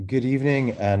Good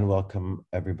evening and welcome,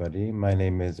 everybody. My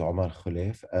name is Omar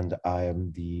Khulef, and I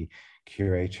am the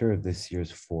curator of this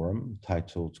year's forum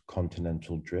titled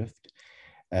Continental Drift.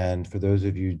 And for those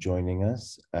of you joining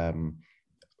us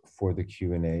for the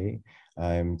Q&A,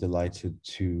 I'm delighted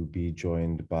to be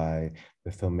joined by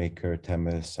the filmmaker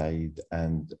Tamer Said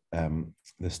and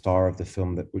the star of the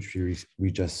film which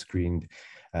we just screened,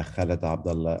 Khaled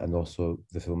Abdallah, and also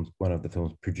one of the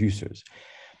film's producers.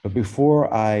 But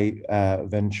before I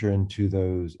venture into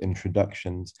those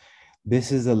introductions,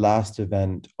 this is the last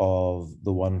event of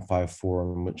the 1-5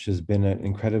 Forum, which has been an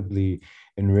incredibly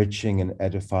enriching and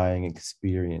edifying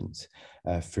experience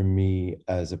for me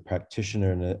as a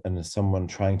practitioner and as someone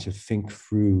trying to think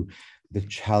through the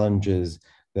challenges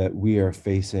that we are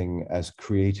facing as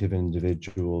creative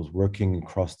individuals working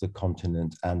across the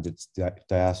continent and its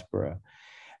diaspora.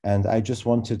 And I just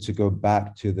wanted to go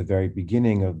back to the very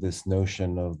beginning of this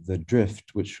notion of the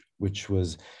drift, which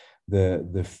was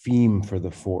the theme for the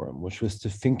forum, which was to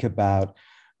think about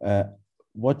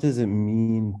what does it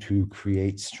mean to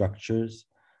create structures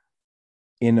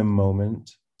in a moment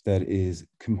that is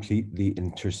completely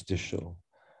interstitial?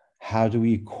 How do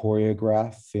we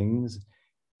choreograph things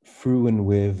through and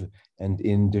with and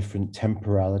in different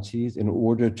temporalities in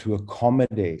order to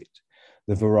accommodate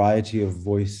the variety of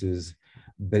voices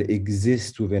that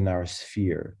exist within our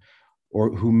sphere, or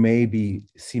who may be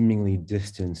seemingly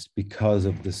distanced because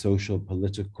of the social,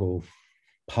 political,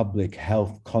 public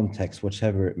health context,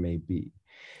 whichever it may be.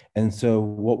 And so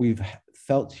what we've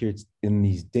felt here in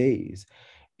these days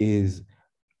is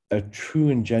a true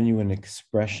and genuine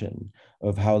expression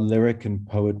of how lyric and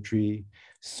poetry,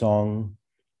 song,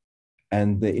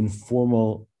 and the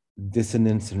informal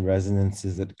dissonance and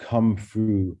resonances that come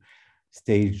through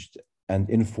staged and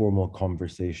informal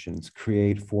conversations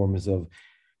create forms of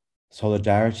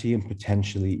solidarity and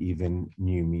potentially even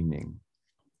new meaning.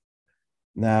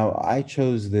 Now, I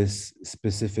chose this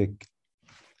specific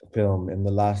film in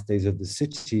the last days of the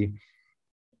city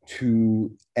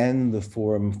to end the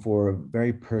forum for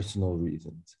very personal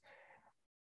reasons.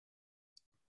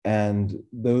 And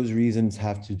those reasons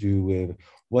have to do with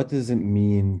what does it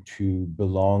mean to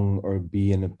belong or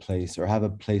be in a place or have a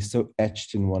place so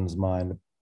etched in one's mind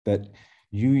that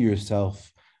you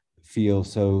yourself feel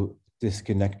so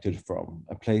disconnected from,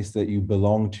 a place that you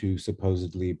belong to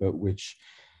supposedly, but which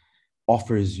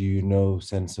offers you no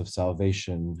sense of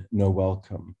salvation, no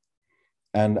welcome.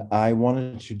 And I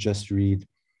wanted to just read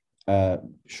a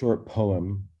short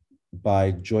poem by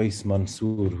Joyce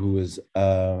Mansour, who is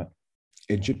an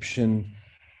Egyptian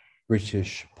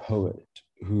British poet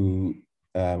who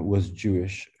was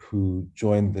Jewish, who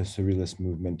joined the Surrealist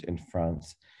movement in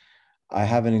France. I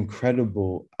have an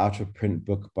incredible out of print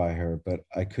book by her, but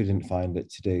I couldn't find it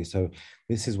today. So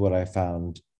this is what I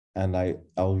found, and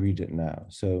I'll read it now.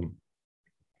 So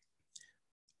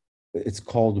it's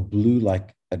called Blue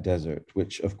Like a Desert,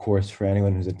 which of course, for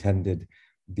anyone who's attended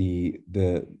the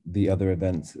other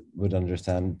events would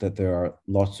understand that there are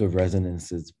lots of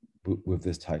resonances with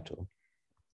this title.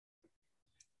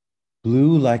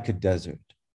 Blue like a desert.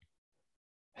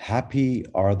 Happy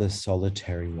are the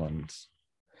solitary ones,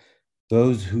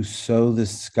 those who sow the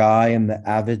sky in the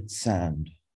avid sand,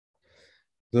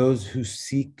 those who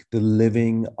seek the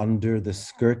living under the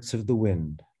skirts of the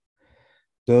wind,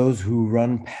 those who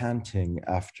run panting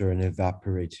after an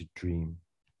evaporated dream,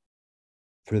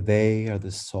 for they are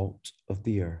the salt of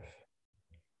the earth.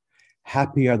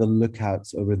 Happy are the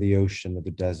lookouts over the ocean of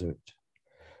the desert,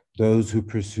 those who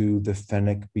pursue the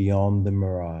fennec beyond the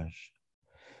mirage.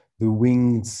 The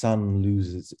winged sun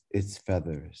loses its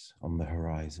feathers on the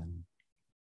horizon.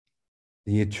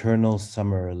 The eternal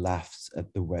summer laughs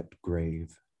at the wet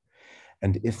grave,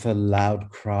 and if a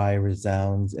loud cry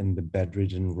resounds in the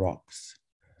bedridden rocks,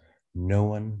 no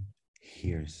one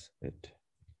hears it.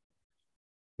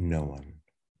 No one.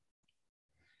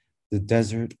 The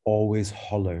desert always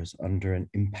hollers under an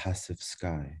impassive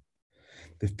sky.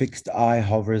 The fixed eye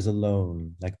hovers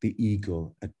alone like the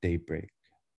eagle at daybreak.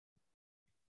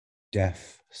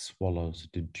 Death swallows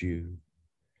the dew.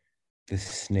 The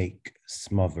snake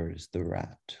smothers the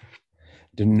rat.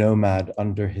 The nomad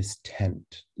under his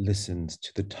tent listens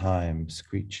to the time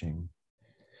screeching.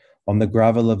 On the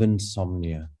gravel of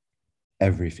insomnia,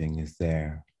 everything is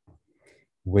there,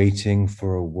 waiting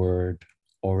for a word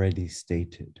already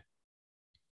stated.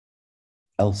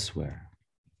 Elsewhere.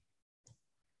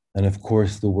 And of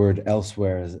course, the word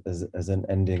elsewhere as an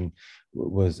ending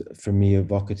was for me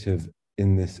evocative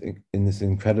in this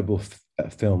incredible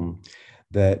film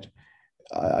that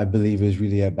I believe is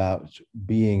really about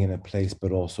being in a place,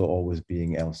 but also always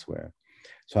being elsewhere.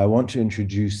 So I want to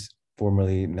introduce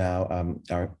formally now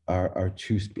our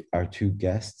two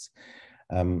guests.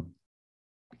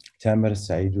 Tamer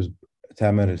El-Said was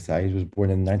born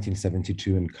in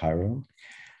 1972 in Cairo.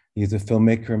 He's a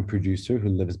filmmaker and producer who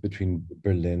lives between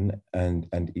Berlin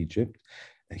and Egypt.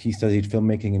 He studied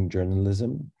filmmaking and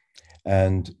journalism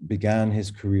and began his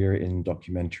career in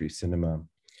documentary cinema.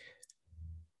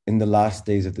 In the Last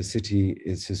Days of the City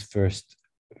is his first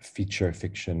feature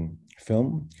fiction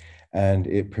film, and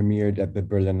it premiered at the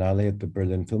Berlinale at the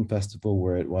Berlin Film Festival,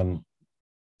 where it won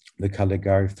the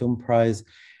Caligari Film Prize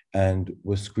and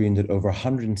was screened at over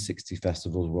 160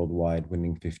 festivals worldwide,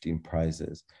 winning 15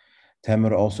 prizes.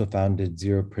 Tamer also founded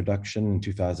Zero Production in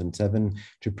 2007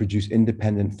 to produce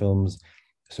independent films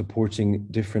supporting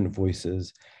different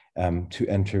voices to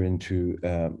enter into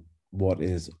what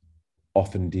is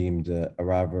often deemed a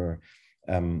rather,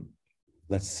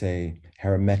 let's say,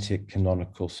 hermetic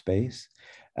canonical space.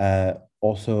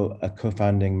 Also a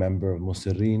co-founding member of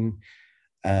Musirin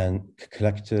and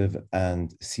Collective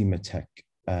and Cinematech,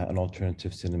 an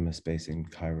alternative cinema space in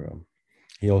Cairo.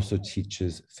 He also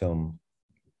teaches film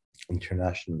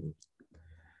internationally.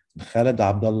 Khaled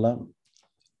Abdallah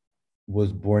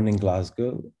was born in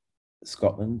Glasgow,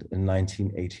 Scotland in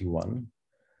 1981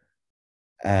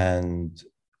 and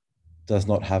does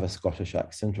not have a Scottish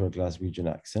accent or a Glaswegian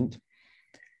accent.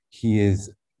 He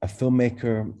is a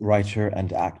filmmaker, writer,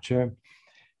 and actor,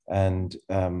 and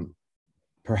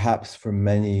perhaps for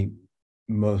many,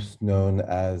 most known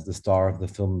as the star of the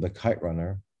film The Kite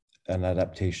Runner, an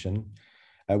adaptation,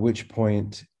 at which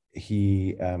point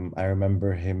I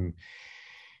remember him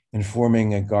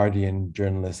informing a Guardian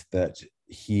journalist that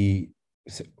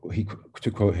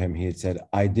to quote him, he had said,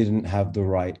 "I didn't have the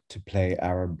right to play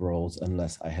Arab roles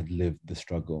unless I had lived the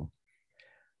struggle."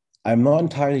 I'm not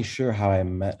entirely sure how I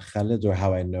met Khaled or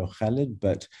how I know Khaled,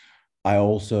 but I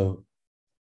also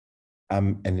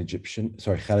am an Egyptian.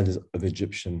 Sorry, Khaled is of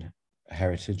Egyptian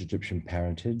heritage, Egyptian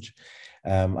parentage.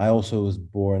 I was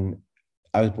born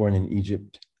in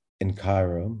Egypt, in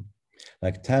Cairo.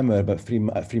 Like Tamer, about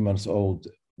 3 months old,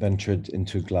 ventured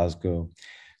into Glasgow,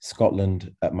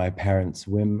 Scotland at my parents'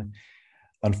 whim,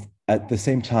 at the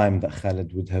same time that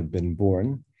Khaled would have been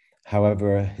born.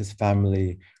 However, his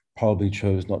family probably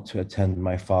chose not to attend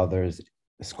my father's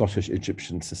Scottish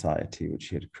Egyptian Society, which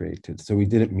he had created. So we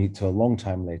didn't meet till a long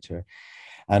time later.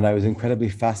 And I was incredibly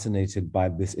fascinated by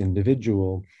this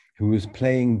individual who was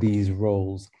playing these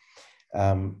roles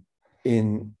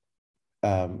in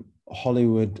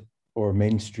Hollywood or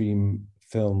mainstream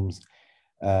films,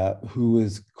 who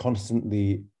was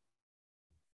constantly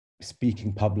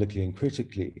speaking publicly and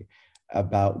critically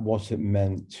about what it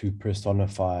meant to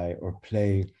personify or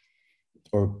play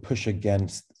or push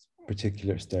against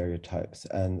particular stereotypes.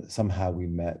 And somehow we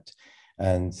met.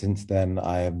 And since then,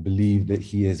 I have believed that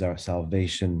he is our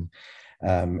salvation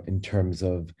in terms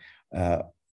of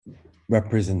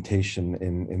representation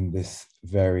in this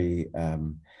very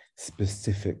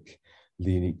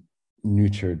specifically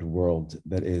neutered world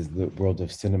that is the world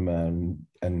of cinema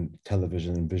and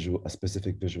television and a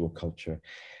specific visual culture.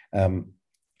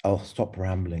 I'll stop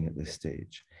rambling at this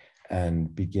stage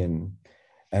and begin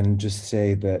and just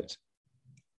say that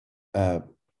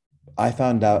I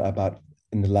found out about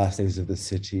In the Last Days of the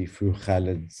City through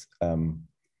Khaled's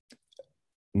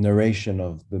narration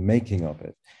of the making of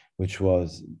it, which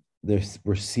was there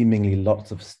were seemingly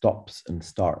lots of stops and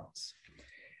starts.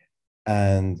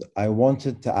 And I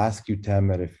wanted to ask you,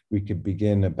 Tamer, if we could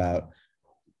begin about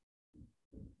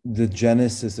the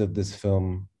genesis of this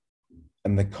film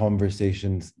and the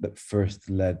conversations that first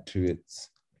led to its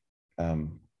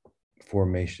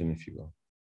formation, if you will.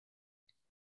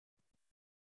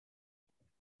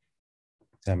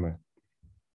 Tamer.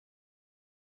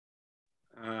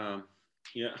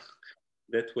 Yeah,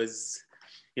 that was,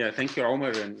 yeah, thank you,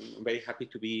 Omar, and I'm very happy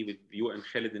to be with you and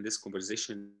Khaled in this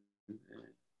conversation,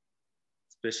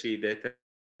 especially that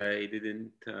I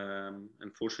didn't,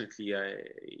 unfortunately, I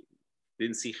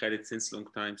didn't see Khaled since a long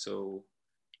time, so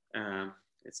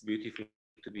it's beautiful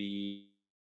to be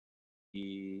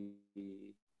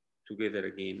together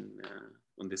again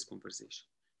on this conversation.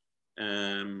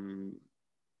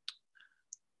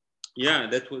 Yeah,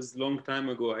 that was a long time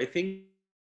ago. I think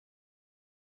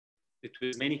it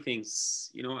was many things,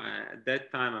 you know. At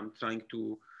that time, I'm trying to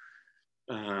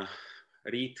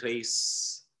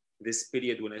retrace this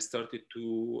period when I started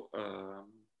to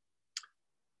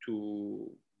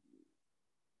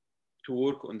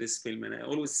work on this film, and I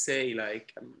always say,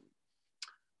 like,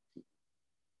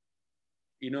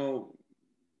 you know,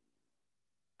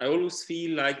 I always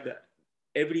feel like that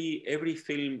every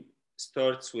film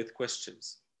starts with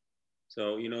questions. So,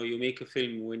 you know, you make a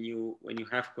film when you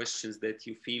have questions that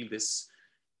you feel this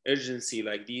urgency,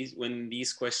 like these, when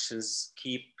these questions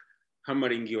keep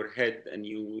hammering your head, and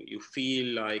you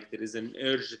feel like there is an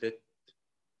urge that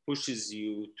pushes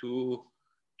you to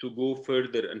go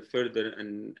further and further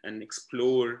and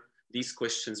explore these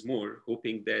questions more,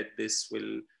 hoping that this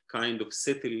will kind of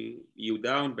settle you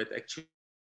down, but actually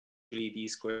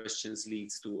these questions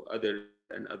leads to others,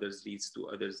 and others leads to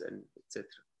others, and etc.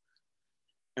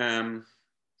 um,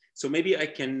 so maybe I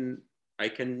can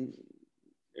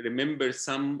remember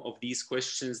some of these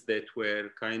questions that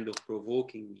were kind of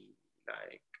provoking me.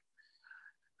 Like,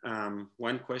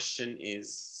 one question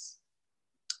is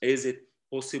it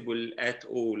possible at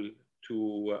all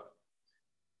to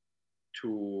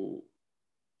to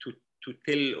to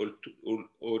tell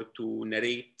or to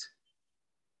narrate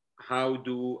how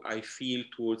do I feel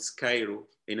towards Cairo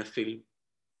in a film?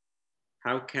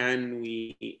 How can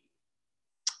we,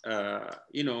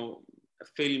 you know, a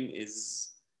film is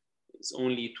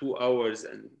only 2 hours,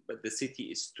 and but the city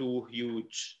is too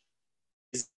huge.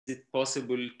 Is it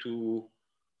possible to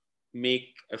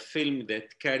make a film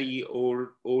that carry all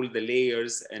the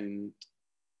layers and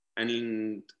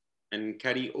and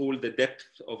carry all the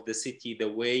depth of the city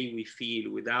the way we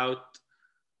feel,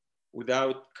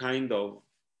 without kind of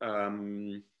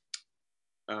um,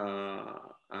 uh,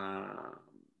 uh,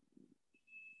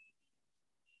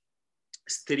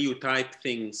 stereotype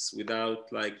things, without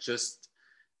like just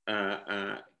uh,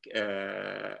 uh,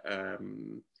 uh,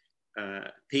 um,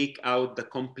 take out the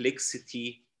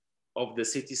complexity of the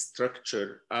city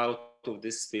structure out of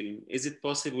this film? Is it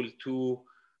possible to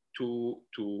to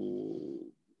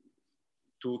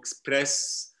to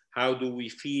express how do we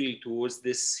feel towards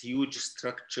this huge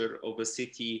structure of a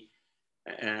city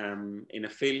in a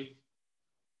film?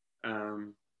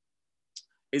 Um,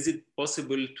 is it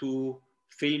possible to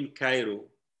film Cairo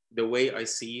the way I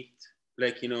see it?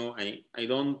 Like, you know, I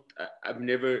don't, I've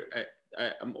never,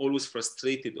 I'm always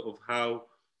frustrated of how,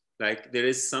 like, there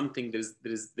is something,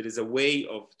 there is a way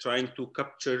of trying to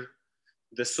capture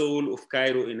the soul of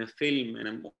Cairo in a film, and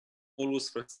I'm always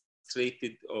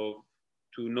frustrated of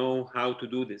to know how to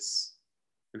do this,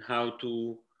 and how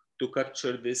to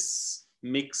capture this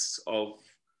mix of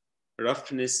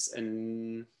roughness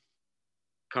and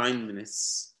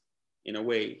kindness in a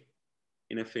way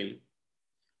in a film.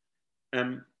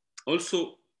 Um,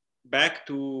 Also, back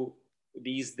to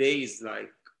these days,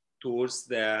 like towards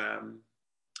the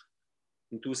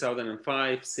in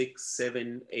 2005, 6,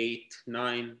 7, 8,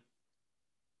 9,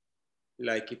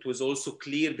 like it was also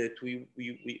clear that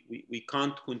we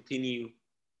can't continue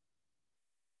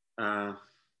uh,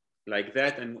 like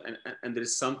that, and there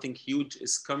is something huge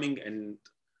is coming,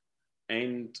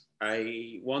 and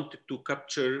I wanted to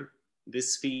capture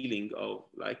this feeling of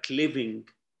like living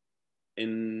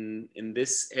in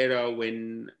this era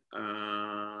when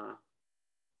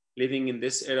living in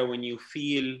this era when you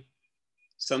feel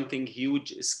something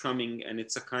huge is coming, and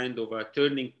it's a kind of a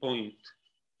turning point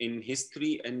in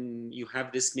history, and you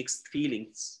have this mixed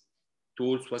feelings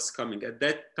towards what's coming. At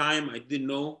that time I didn't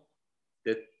know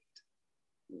that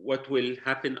what will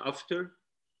happen after,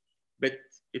 but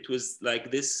it was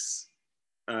like this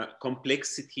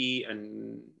complexity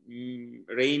and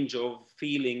range of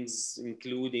feelings,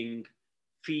 including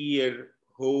fear,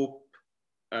 hope,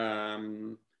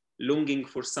 um, longing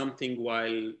for something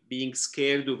while being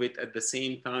scared of it at the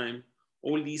same time.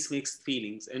 All these mixed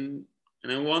feelings, and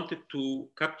I wanted to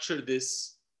capture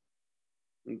this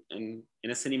in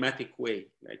a cinematic way,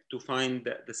 like to find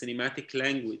the cinematic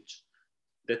language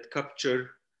that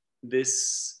capture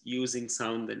this using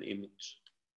sound and image.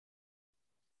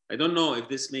 I don't know if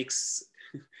this makes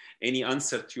any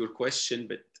answer to your question,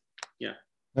 but yeah.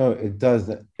 No, it does.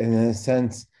 In a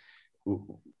sense,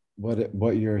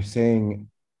 what you're saying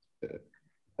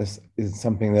is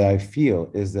something that I feel,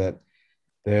 is that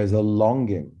there's a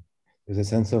longing, there's a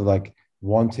sense of like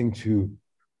wanting to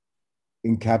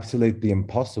encapsulate the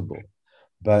impossible.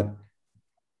 But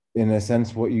in a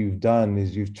sense, what you've done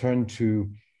is you've turned to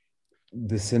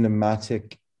the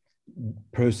cinematic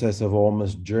process of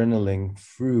almost journaling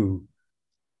through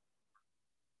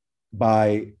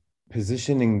by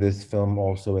positioning this film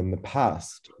also in the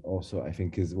past, also, I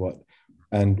think is what,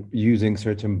 and using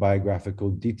certain biographical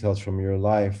details from your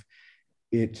life,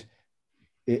 it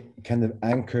kind of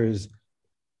anchors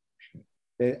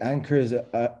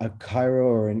a Cairo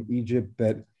or an Egypt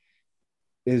that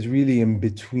is really in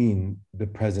between the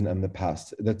present and the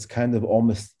past. That's kind of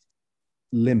almost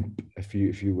limp, if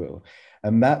you will.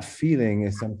 And that feeling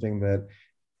is something that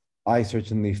I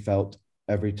certainly felt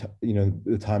every time, you know,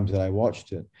 the times that I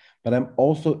watched it. But I'm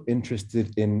also interested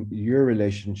in your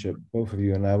relationship, both of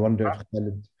you, and I wonder if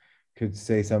Khaled could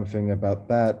say something about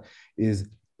that. Is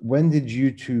when did you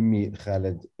two meet,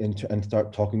 Khaled, and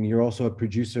start talking? You're also a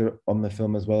producer on the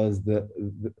film as well as the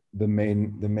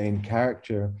main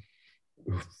character,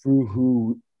 through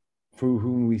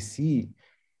whom we see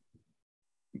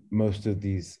most of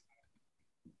these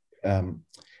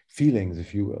feelings,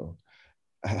 if you will.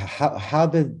 How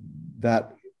did that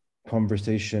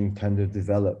conversation kind of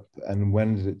develop, and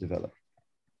when did it develop?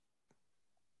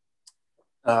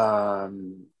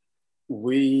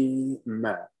 We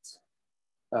met.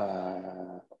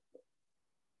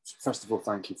 First of all,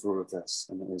 thank you for all of this,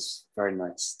 and it was very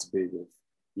nice to be with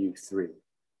you three.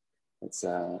 It's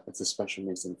a special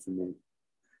meeting for me.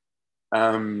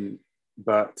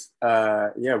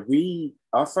 Yeah,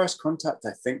 our first contact,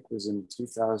 I think, was in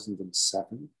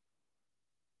 2007.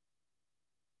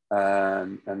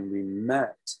 And we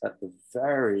met at the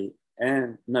very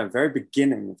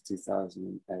beginning of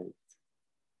 2008,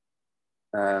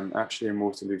 actually in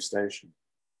Waterloo Station.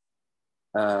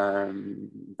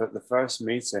 But the first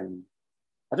meeting,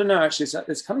 I don't know, actually,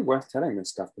 it's kind of worth telling this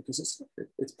stuff because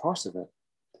it's part of it.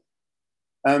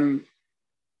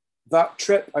 That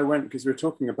trip I went, because we were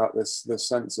talking about this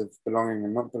sense of belonging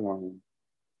and not belonging,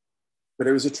 but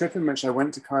it was a trip in which I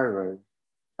went to Cairo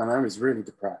and I was really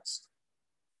depressed.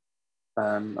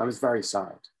 I was very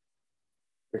sad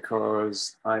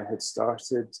because I had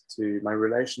started my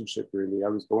relationship really, I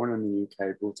was born in the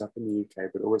UK, brought up in the UK,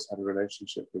 but always had a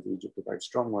relationship with Egypt, a very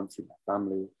strong one through my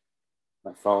family.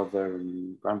 My father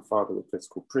and grandfather were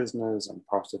political prisoners. I'm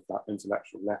part of that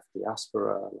intellectual left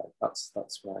diaspora. Like that's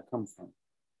where I come from.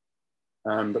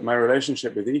 But my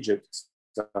relationship with Egypt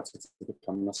started to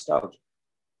become nostalgic,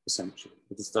 essentially.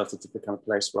 It started to become a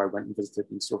place where I went and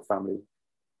visited and saw family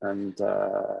and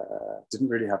didn't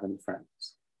really have any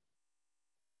friends.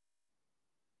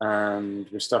 And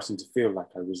we're starting to feel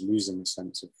like I was losing a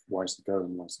sense of why to go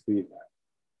and why to be there.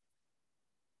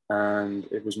 And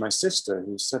it was my sister,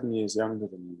 who's 7 years younger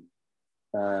than me,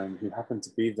 who happened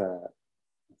to be there,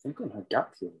 I think on her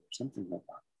gap year or something like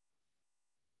that.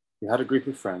 We had a group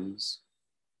of friends,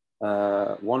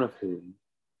 one of whom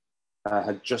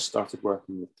had just started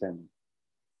working with Tim,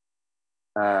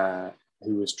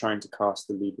 who was trying to cast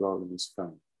the lead role in his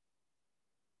film.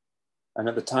 And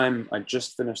at the time, I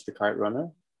just finished The Kite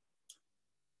Runner,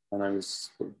 and I was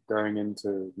going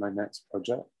into my next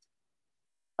project.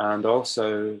 And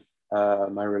also,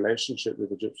 my relationship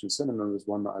with Egyptian cinema was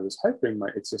one that I was hoping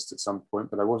might exist at some point,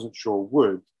 but I wasn't sure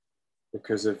would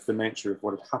because of the nature of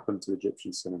what had happened to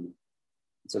Egyptian cinema.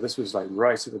 So this was like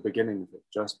right at the beginning of it,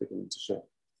 just beginning to shift.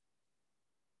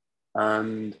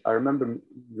 And I remember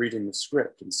reading the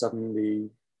script and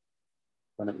suddenly,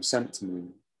 when it was sent to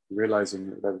me, realizing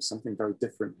that there was something very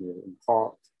different here in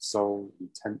heart, soul,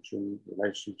 intention,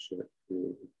 relationship,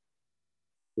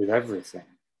 with everything,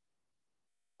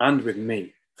 and with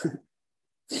me.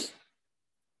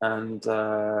 And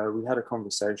we had a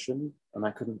conversation, and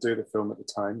I couldn't do the film at the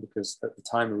time because at the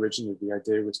time originally the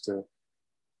idea was to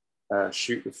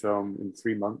shoot the film in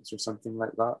 3 months or something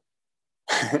like that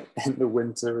in the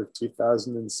winter of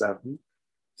 2007.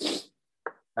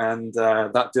 And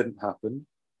that didn't happen,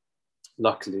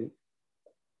 luckily.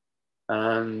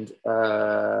 And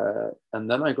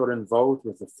then I got involved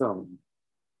with the film.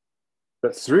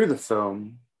 But through the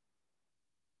film,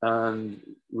 and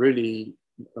really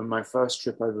on my first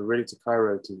trip over really to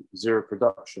Cairo to Zero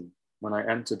Production, when I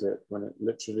entered it, when it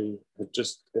literally it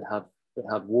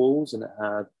had walls and it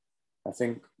had, I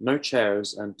think, no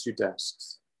chairs and 2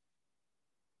 desks.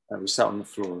 And we sat on the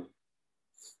floor.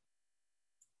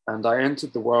 And I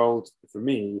entered the world, for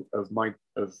me, of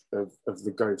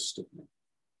the ghost of me.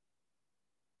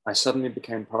 I suddenly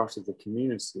became part of the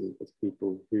community of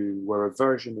people who were a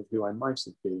version of who I might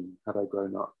have been had I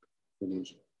grown up in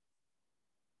Egypt.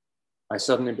 I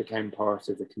suddenly became part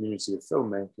of the community of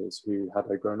filmmakers who,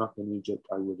 had I grown up in Egypt,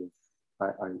 I would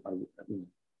have, you know,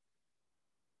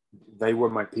 they were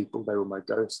my people, they were my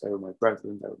ghosts, they were my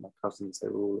brethren, they were my cousins, they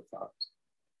were all of that.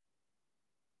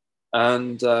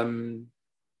 And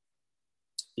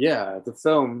yeah, the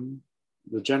film,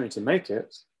 the journey to make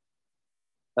it,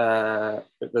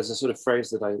 there's a sort of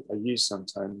phrase that I use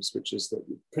sometimes, which is that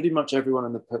pretty much everyone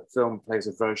in the film plays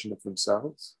a version of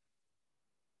themselves,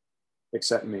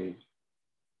 except me.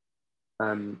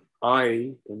 And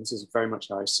this is very much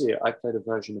how I see it, I played a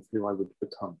version of who I would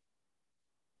become.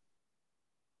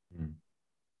 Mm.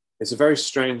 It's a very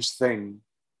strange thing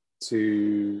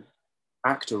to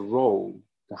act a role,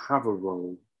 to have a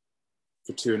role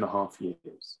for 2.5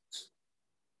 years.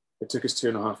 It took us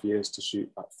 2.5 years to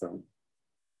shoot that film.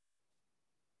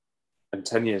 and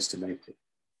 10 years to make it,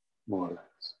 more or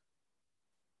less.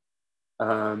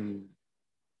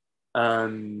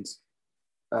 And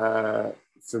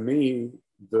for me,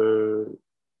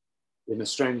 in a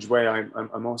strange way,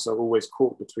 I'm also always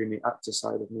caught between the actor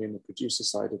side of me and the producer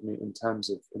side of me in terms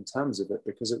of it,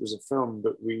 because it was a film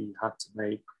that we had to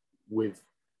make with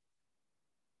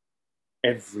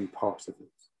every part of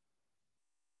it.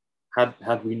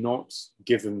 Had we not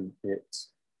given it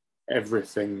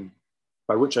everything,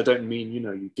 by which I don't mean,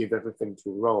 you give everything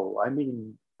to a role. I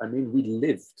mean we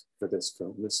lived for this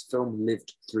film. This film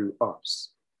lived through us.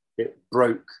 It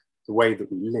broke the way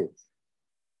that we live.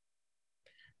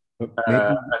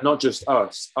 And not just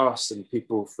us and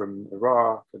people from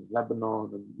Iraq and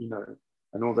Lebanon and,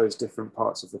 and all those different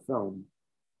parts of the film.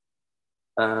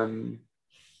 And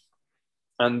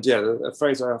yeah, a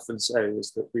phrase I often say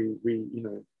is that we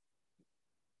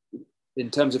in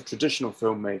terms of traditional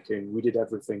filmmaking, we did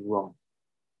everything wrong,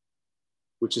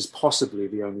 which is possibly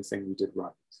the only thing we did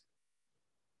right.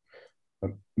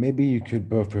 Maybe you could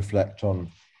both reflect on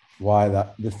why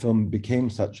the film became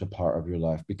such a part of your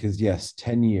life, because yes,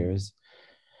 10 years,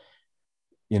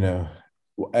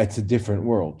 it's a different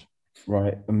world,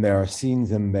 right? And there are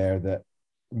scenes in there that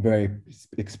very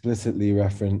explicitly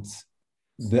reference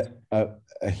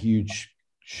a huge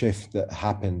shift that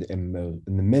happened in the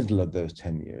middle of those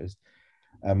 10 years.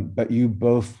 But you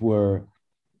both were,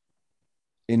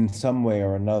 in some way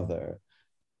or another,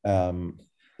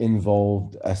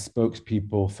 involved as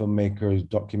spokespeople, filmmakers,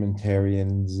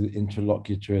 documentarians,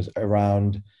 interlocutors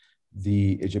around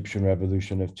the Egyptian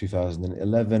Revolution of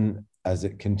 2011 as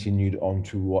it continued on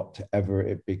to whatever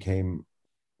it became.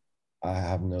 I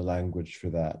have no language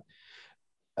for that.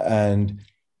 And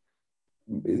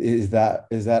is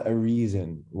that a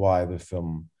reason why the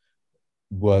film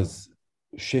was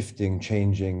shifting,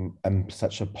 changing, and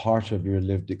such a part of your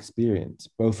lived experience,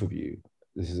 both of you?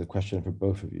 This is a question for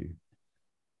both of you.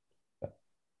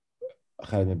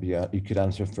 Khaled, maybe you could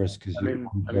answer first, because for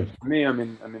me,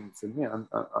 undoubtedly.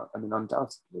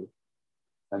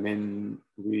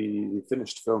 We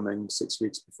finished filming 6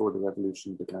 weeks before the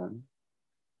revolution began,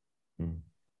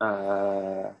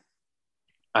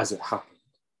 as it happened,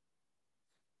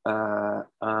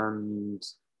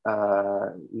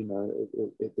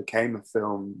 it became a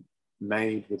film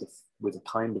made with a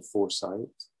kind of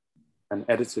foresight and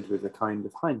edited with a kind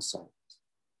of hindsight.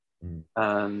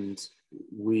 And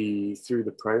we, through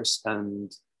the process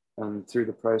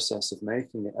of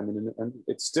making it, and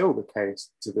it's still the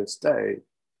case to this day,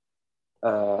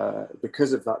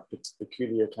 because of that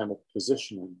peculiar kind of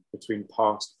positioning between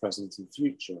past, present, and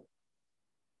future.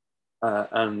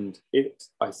 And it,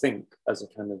 I think, as a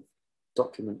kind of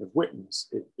document of witness,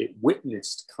 it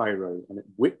witnessed Cairo, and it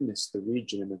witnessed the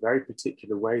region in a very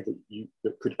particular way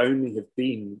that could only have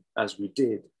been, as we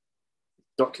did,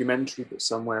 documentary, but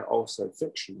somewhere also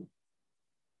fictional.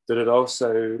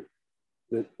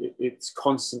 It's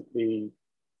constantly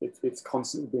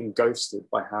being ghosted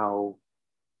by how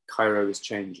Cairo is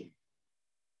changing,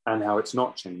 and how it's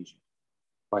not changing,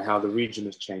 by how the region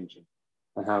is changing,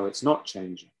 and how it's not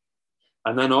changing.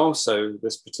 And then also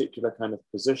this particular kind of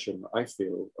position, I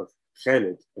feel, of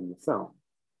Khaled in the film.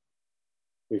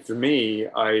 For me,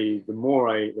 the more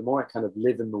I kind of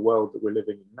live in the world that we're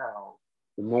living in now,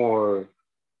 the more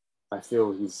I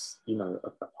feel he's, a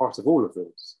part of all of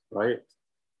this, right?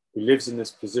 He lives in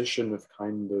this position of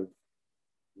kind of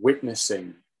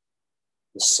witnessing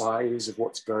the size of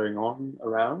what's going on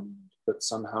around, but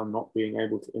somehow not being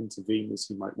able to intervene as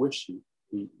he might wish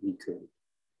he could.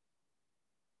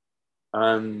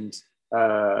 And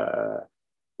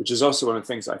which is also one of the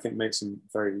things that I think makes him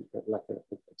very like a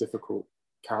difficult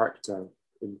character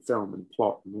in film and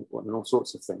plot and all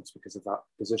sorts of things, because of that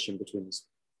position between this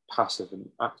passive and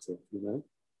active,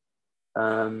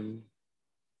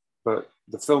 but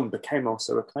the film became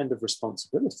also a kind of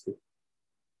responsibility,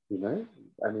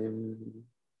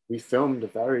 we filmed a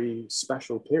very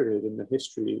special period in the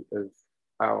history of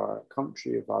our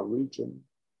country, of our region.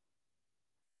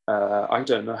 I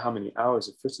don't know how many hours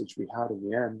of footage we had in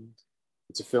the end.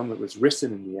 It's a film that was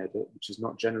written in the edit, which is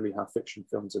not generally how fiction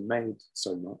films are made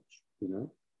so much,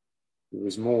 It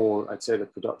was more, I'd say the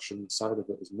production side of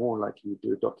it is more like you would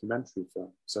do a documentary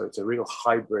film. So it's a real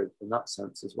hybrid in that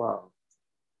sense as well.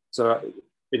 So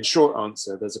in short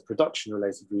answer, there's a production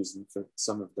related reason for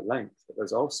some of the length, but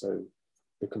there's also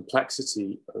the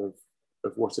complexity of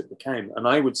what it became. And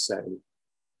I would say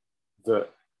that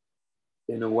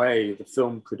in a way, the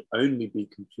film could only be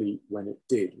complete when it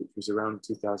did, which was around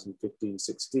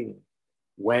 2015-16,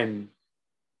 when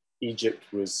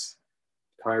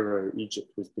Cairo,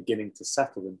 Egypt was beginning to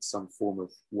settle in some form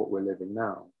of what we're living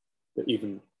now. But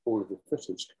even all of the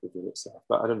footage to reveal itself.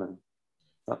 But I don't know.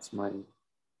 That's my...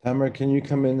 Tamara, can you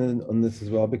come in on this as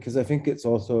well? Because I think it's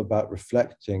also about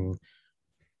reflecting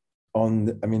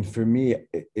on, I mean, for me,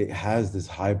 it has this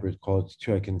hybrid quality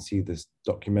too. I can see this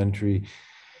documentary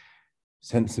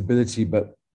sensibility,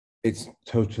 but it's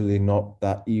totally not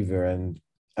that either. And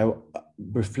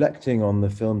reflecting on the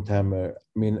film, Tamara,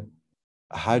 I mean,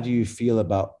 how do you feel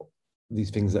about these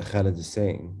things that Khaled is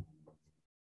saying?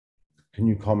 Can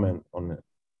you comment on it?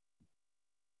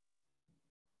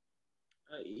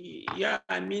 Yeah,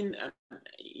 I mean,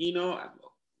 you know,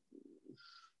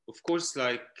 of course,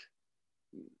 like,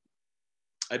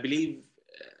 I believe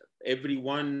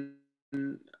everyone,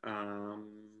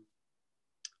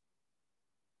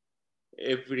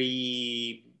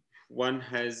 everyone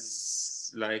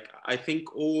has, like, I think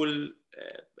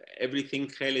everything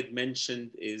Khaled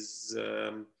mentioned is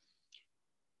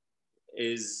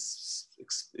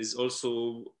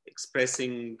also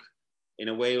expressing in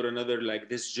a way or another like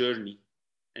this journey.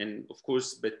 And of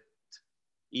course, but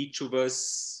each of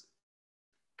us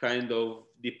kind of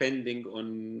depending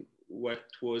on what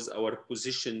was our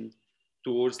position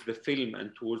towards the film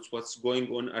and towards what's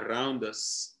going on around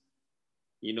us,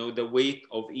 you know, the weight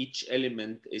of each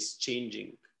element is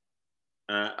changing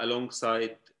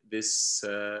alongside this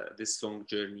long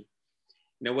journey.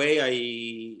 In a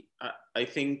way, I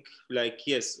think, like,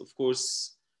 yes, of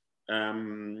course, I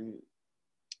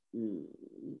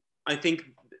think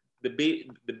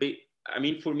I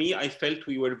mean, for me, I felt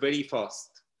we were very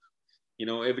fast. You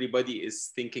know, everybody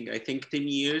is thinking, I think 10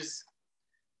 years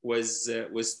was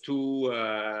too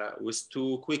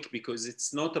quick, because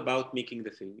it's not about making the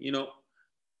film. You know,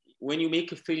 when you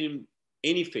make a film,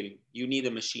 any film, you need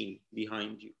a machine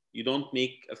behind you. You don't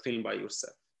make a film by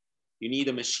yourself. You need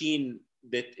a machine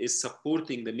that is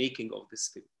supporting the making of this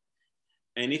film.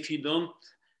 And if you don't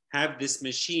have this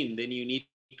machine, then you need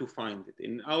to find it.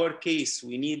 In our case,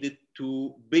 we needed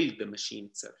to build the machine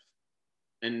itself.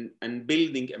 And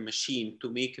building a machine to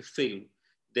make a film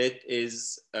that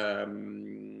is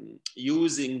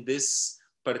using this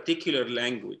particular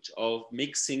language of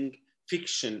mixing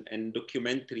fiction and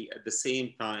documentary at the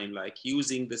same time, like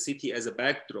using the city as a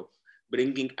backdrop,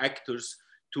 bringing actors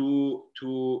to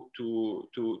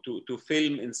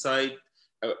film inside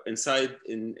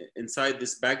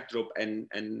this backdrop and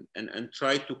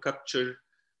try to capture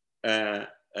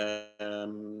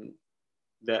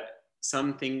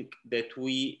something that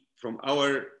we, from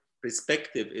our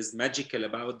perspective, is magical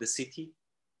about the city,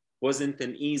 wasn't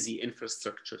an easy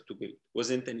infrastructure to build,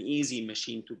 wasn't an easy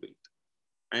machine to build.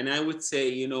 And I would say,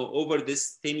 you know, over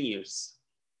this 10 years,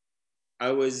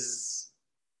 I was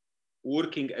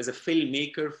working as a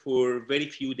filmmaker for very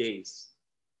few days.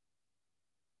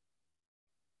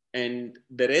 And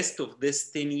the rest of this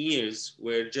 10 years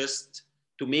were just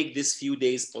to make this few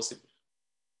days possible.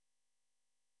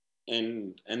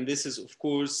 And this is, of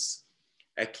course,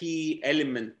 a key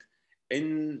element.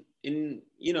 In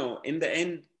you know, in the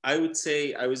end, I would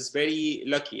say I was very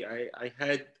lucky. I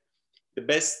had the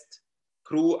best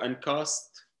crew and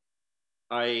cast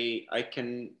I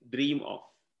can dream of.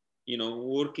 You know,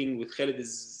 working with Khaled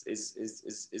is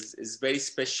very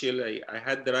special. I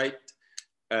had the right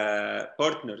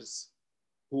partners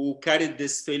who carried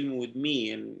this film with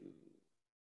me, and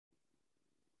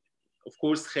of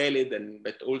course Khaled,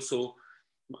 but also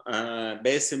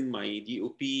Bassem, my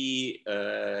DOP,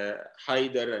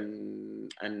 Haider,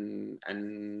 and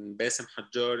Bassem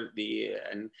Hajjar,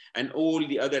 and all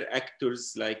the other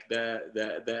actors, like the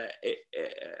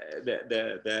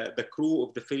crew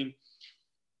of the film.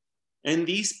 And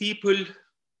these people,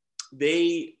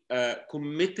 they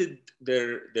committed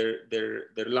their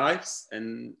lives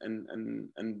and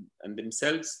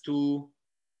themselves to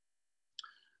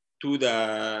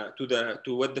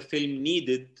what the film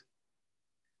needed.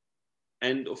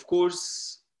 And of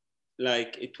course,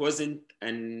 like, it wasn't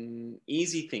an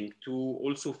easy thing to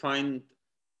also find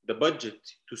the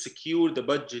budget, to secure the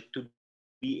budget to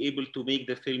be able to make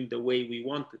the film the way we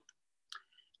wanted.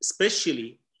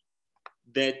 Especially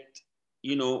that,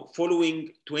 you know,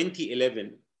 following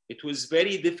 2011, it was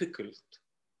very difficult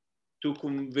to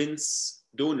convince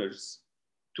donors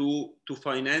to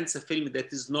finance a film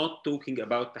that is not talking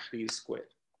about Tahrir Square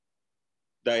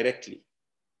directly.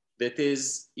 That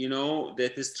is, you know,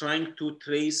 that is trying to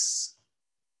trace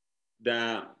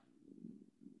the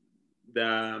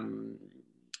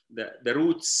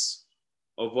roots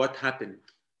of what happened,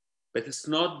 but it's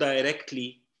not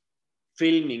directly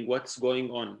filming what's going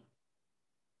on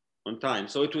time.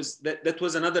 So it was that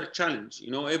was another challenge. You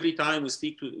know, every time we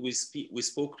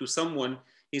spoke to someone,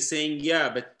 he's saying, yeah,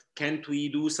 but can't we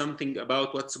do something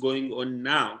about what's going on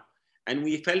now? And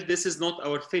we felt this is not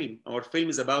our film. Our film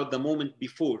is about the moment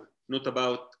before, not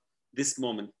about this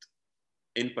moment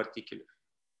in particular.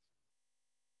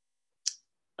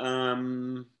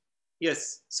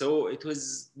 Yes, so it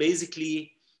was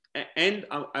basically, and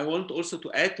I want also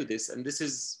to add to this, and this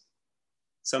is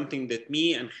something that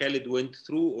me and Khaled went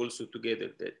through also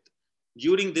together, that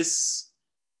during this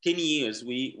 10 years,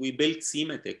 we built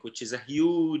Cinematech, which is a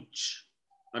huge,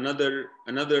 another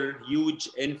huge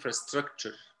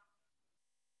infrastructure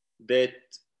that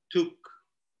took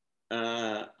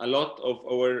a lot of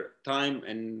our time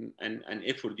and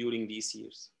effort during these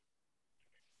years.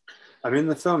 I mean,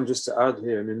 the film, just to add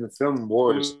here, I mean, the film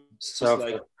wars itself.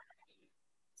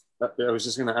 I was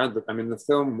just going to add that, I mean, the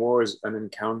film wars an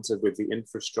encounter with the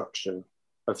infrastructure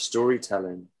of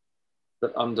storytelling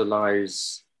that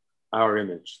underlies our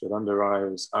image, that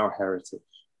underlies our heritage.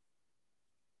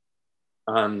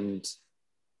 And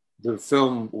the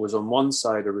film was on one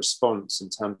side a response in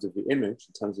terms of the image,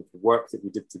 in terms of the work that we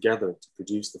did together to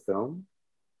produce the film,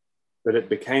 but it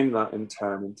became that in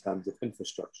turn in terms of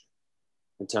infrastructure,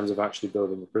 in terms of actually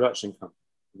building a production company,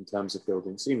 in terms of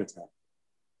building Cinematech,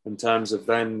 in terms of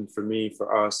then, for me,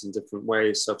 for us, in different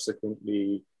ways,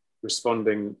 subsequently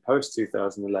responding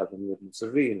post-2011 with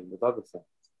Serene and with other things.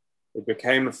 It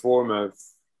became a form of,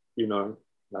 you know,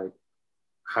 like,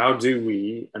 how do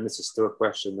we, and this is still a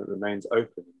question that remains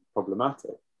open and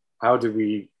problematic, how do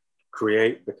we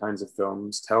create the kinds of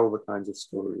films, tell the kinds of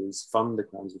stories, fund the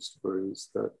kinds of stories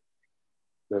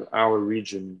that our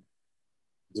region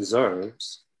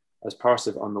deserves as part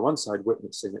of, on the one side,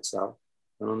 witnessing itself,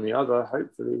 and on the other,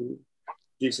 hopefully,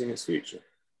 producing its future.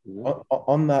 You know?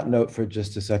 On that note, for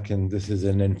just a second, this is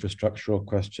an infrastructural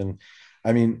question.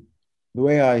 I mean, the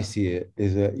way I see it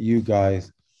is that you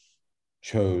guys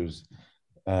chose,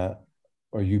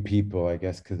 or you people, I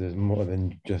guess, because there's more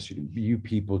than just you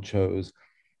people chose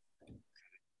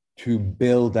to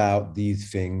build out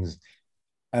these things.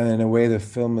 And in a way, the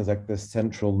film is like the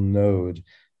central node,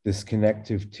 this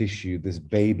connective tissue, this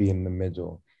baby in the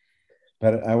middle.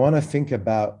 But I want to think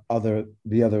about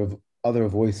the other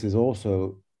voices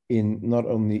also in not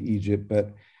only Egypt,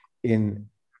 but in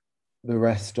the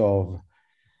rest of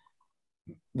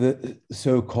the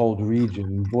so-called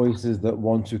region, voices that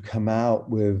want to come out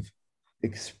with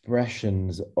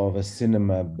expressions of a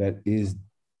cinema that is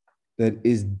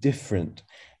different.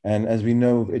 And as we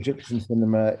know, Egyptian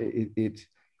cinema,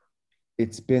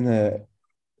 it's been a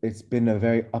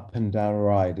very up and down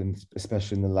ride, and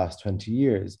especially in the last 20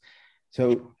 years.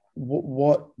 So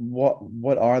what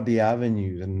are the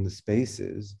avenues and the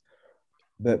spaces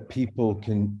that people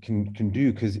can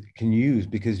do, can use,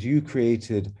 because you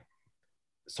created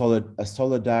a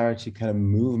solidarity kind of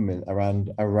movement around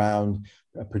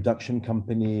a production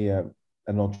company, an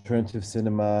alternative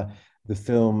cinema, the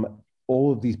film,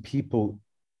 all of these people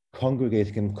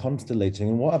congregating and constellating.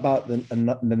 And what about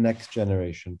the next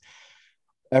generation?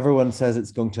 Everyone says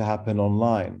it's going to happen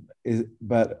online,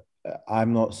 but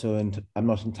I'm not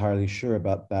entirely sure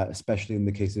about that, especially in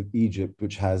the case of Egypt,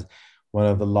 which has one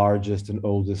of the largest and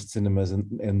oldest cinemas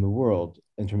in the world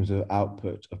in terms of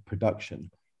output of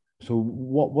production. So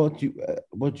what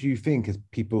do you think as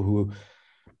people who,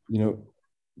 you know,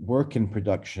 work in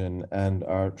production and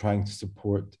are trying to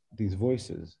support these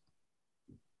voices?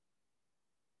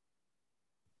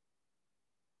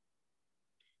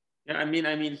 Yeah, I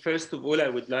mean, first of all, I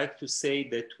would like to say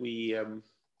that we,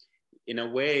 in a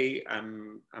way,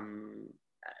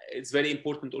 it's very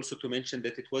important also to mention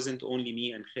that it wasn't only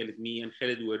me and Khaled. Me and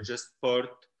Khaled were just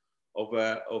part of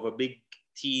a big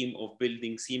team of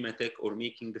building Cinematech or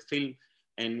making the film,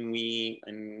 and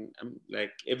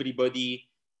like everybody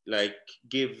like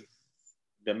give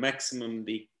the maximum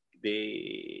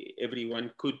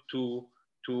everyone could to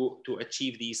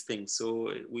achieve these things.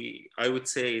 So I would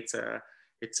say it's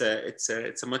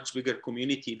a much bigger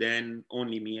community than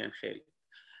only me and Khaled.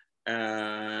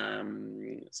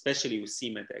 Especially with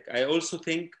Cinematech. I also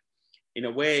think, in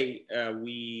a way,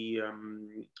 we,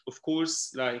 of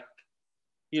course, like,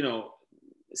 you know,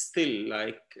 still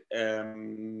like,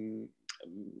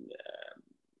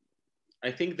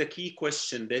 I think the key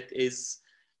question that is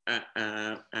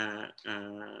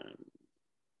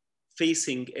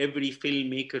facing every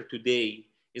filmmaker today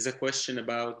is a question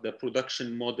about the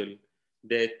production model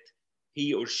that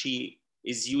he or she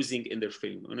is using in their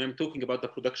film. When I'm talking about the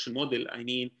production model, I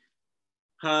mean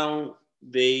how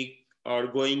they are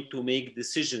going to make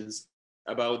decisions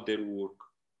about their work,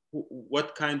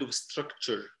 what kind of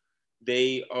structure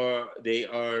they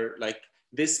are like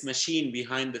this machine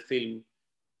behind the film,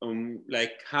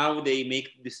 like how they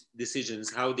make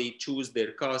decisions, how they choose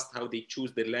their cast, how they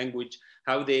choose their language,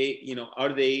 how they, you know,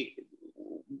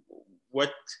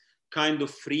 what kind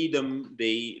of freedom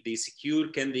they secure?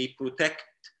 Can they protect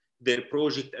their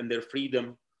project and their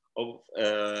freedom of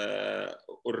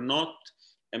or not?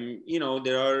 You know,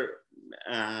 there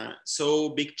are so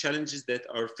big challenges that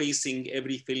are facing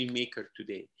every filmmaker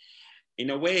today. In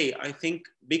a way, I think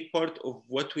big part of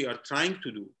what we are trying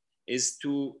to do is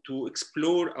to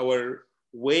explore our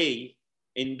way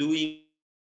in doing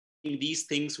these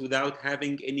things without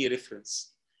having any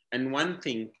reference. And one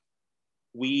thing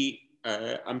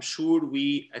I'm sure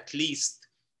we at least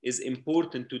is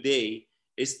important today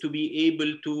is to be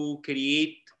able to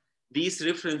create these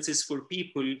references for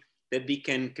people that they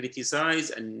can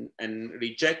criticize and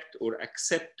reject or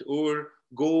accept or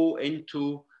go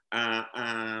into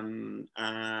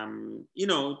you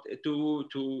know,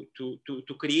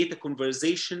 to create a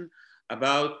conversation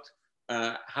about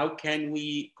how can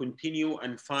we continue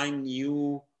and find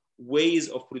new ways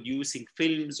of producing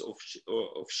films, of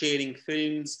sharing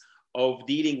films, of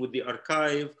dealing with the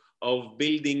archive, of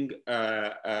building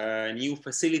new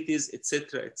facilities,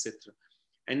 etc., etc.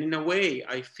 And in a way,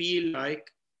 I feel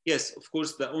like, yes, of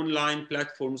course, the online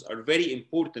platforms are very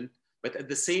important, but at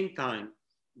the same time,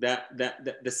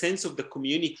 the sense of the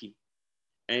community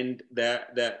and the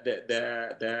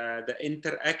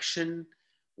interaction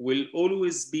will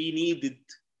always be needed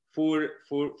for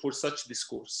such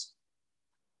discourse.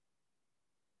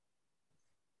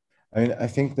 I mean, I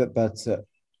think that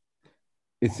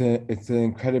it's an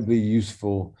incredibly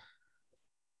useful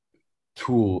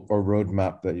tool or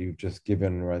roadmap that you've just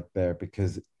given right there,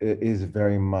 because it is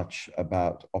very much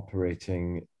about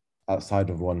operating outside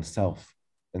of oneself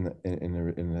in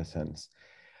a sense.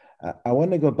 I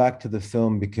want to go back to the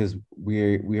film because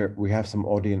we have some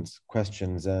audience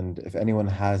questions, and if anyone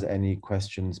has any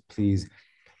questions, please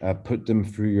put them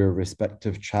through your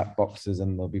respective chat boxes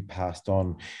and they'll be passed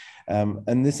on.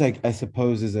 And this, I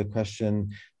suppose, is a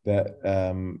question that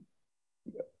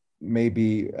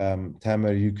maybe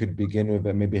Tamer, you could begin with,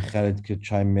 but maybe Khaled could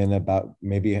chime in about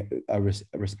maybe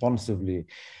responsively.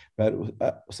 But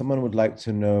someone would like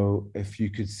to know if you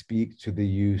could speak to the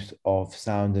use of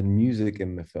sound and music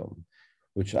in the film,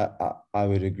 which I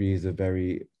would agree is a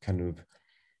very kind of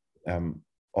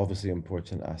obviously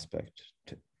important aspect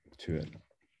to it.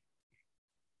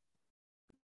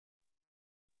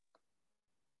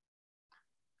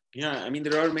 Yeah, I mean,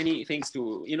 there are many things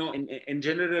to, you know, in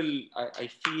general, I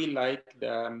feel like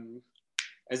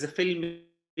as a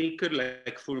filmmaker,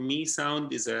 like for me,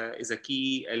 sound is a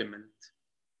key element.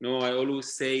 You know, I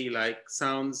always say like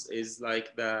sounds is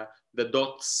like the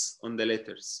dots on the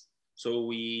letters. So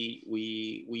we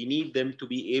need them to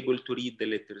be able to read the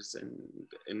letters,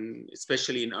 and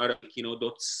especially in Arabic, you know,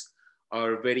 dots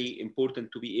are very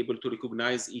important to be able to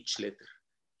recognize each letter.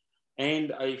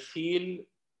 And I feel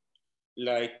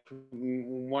like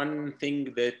one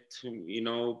thing that, you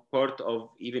know, part of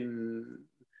even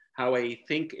how I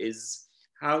think is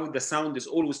how the sound is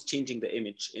always changing the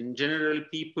image. In general,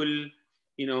 people,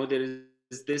 you know, there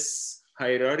is this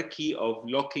hierarchy of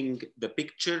locking the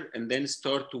picture and then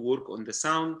start to work on the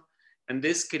sound. And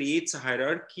this creates a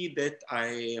hierarchy that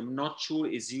I am not sure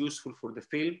is useful for the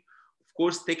film. Of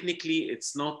course, technically,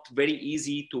 it's not very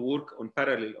easy to work on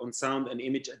parallel on sound and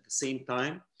image at the same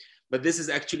time. But this is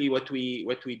actually what we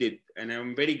did. And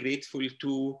I'm very grateful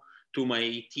to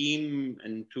my team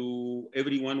and to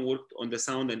everyone worked on the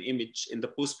sound and image in the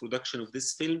post-production of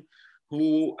this film,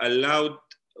 who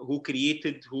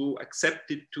created, who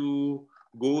accepted to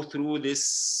go through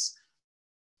this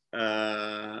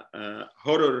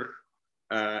horror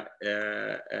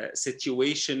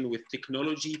situation with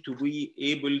technology to be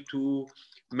able to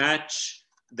match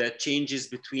the changes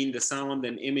between the sound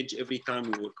and image every time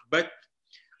we work. But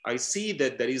I see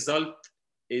that the result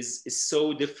is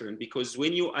so different, because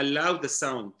when you allow the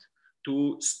sound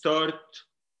to start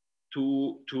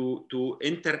to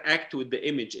interact with the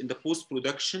image in the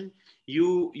post-production,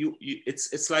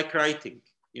 it's like writing.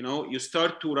 You know, you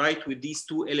start to write with these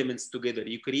two elements together.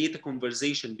 You create a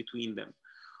conversation between them.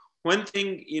 One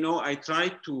thing, you know, I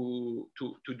tried to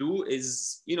do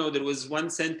is, you know, there was one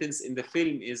sentence in the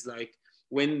film is like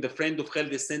when the friend of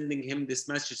Khaled is sending him this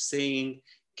message saying,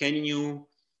 "Can you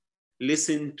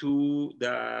listen to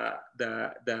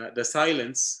the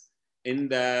silence in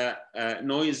the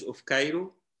noise of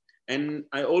Cairo?" And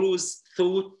I always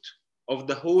thought of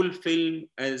the whole film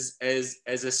as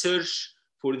a search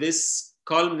for this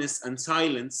calmness and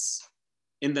silence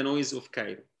in the noise of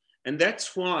Cairo. And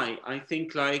that's why I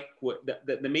think like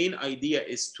the main idea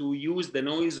is to use the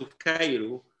noise of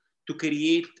Cairo to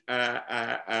create a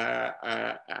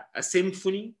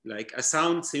symphony, like a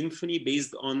sound symphony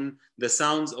based on the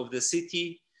sounds of the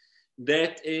city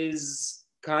that is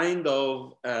kind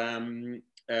of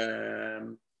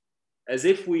as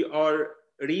if we are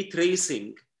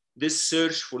retracing this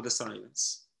search for the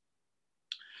silence.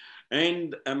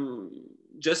 And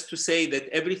just to say that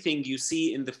everything you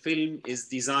see in the film is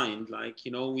designed, like,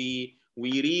 you know, we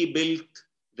rebuilt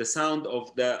the sound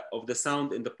of the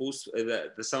sound in the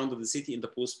the sound of the city in the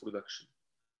post-production.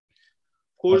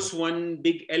 Of course, one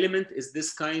big element is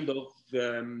this kind of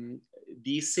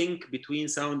desync between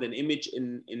sound and image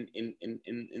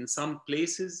in some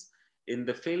places in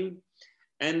the film.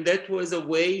 And that was a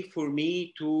way for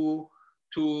me to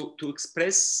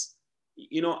express,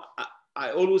 you know,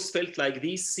 I always felt like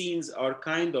these scenes are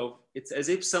kind of, it's as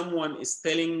if someone is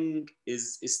telling,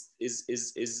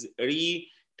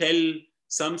 retell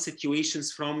some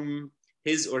situations from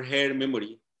his or her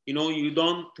memory. You know, you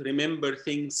don't remember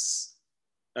things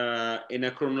in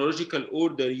a chronological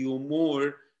order. You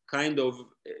more kind of,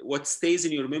 what stays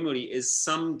in your memory is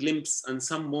some glimpse and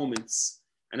some moments.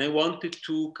 And I wanted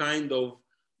to kind of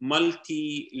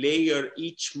multi-layer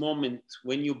each moment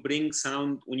when you bring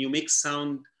sound, when you mix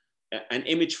sound, an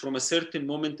image from a certain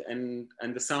moment and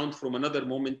the sound from another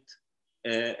moment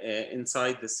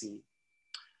inside the scene.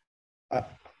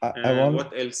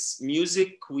 What else?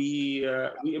 Music, we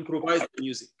improvised the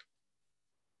music.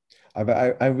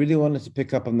 I really wanted to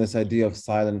pick up on this idea of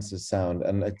silence as sound,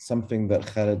 and it's something that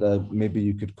Khaled, maybe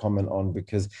you could comment on,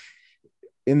 because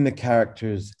in the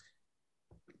character's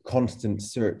constant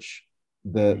search,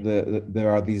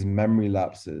 there are these memory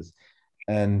lapses,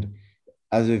 and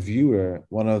as a viewer,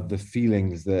 one of the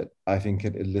feelings that I think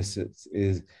it elicits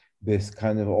is this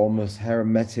kind of almost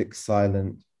hermetic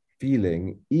silent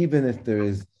feeling, even if there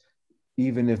is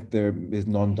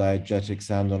non-diegetic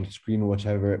sound on screen,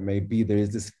 whatever it may be, there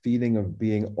is this feeling of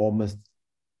being almost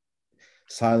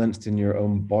silenced in your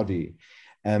own body.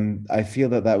 And I feel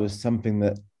that was something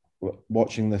that,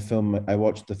 watching the film, I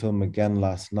watched the film again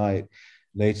last night,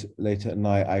 late at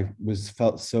night, I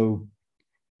felt so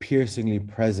piercingly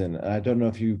present. And I don't know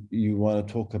if you want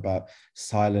to talk about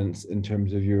silence in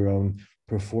terms of your own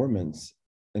performance,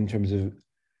 in terms of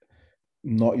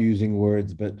not using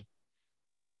words, but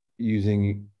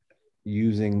using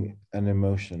an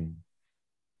emotion.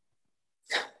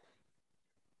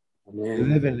 We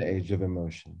live in an age of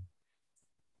emotion.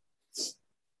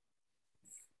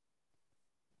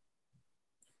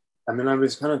 I mean, I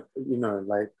was kind of, you know,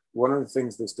 like, one of the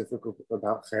things that's difficult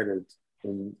about Khaled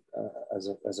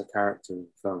as a character in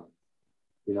film,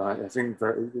 you know, I think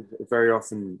very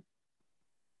often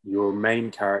your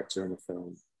main character in a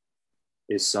film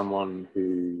is someone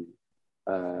who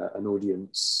an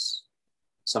audience,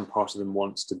 some part of them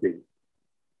wants to be.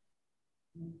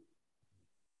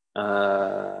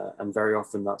 And very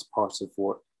often that's part of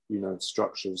what, you know,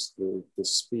 structures the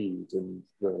speed and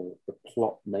the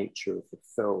plot nature of the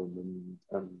film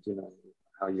and you know,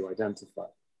 how you identify.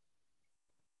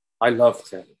 I love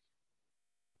Tim,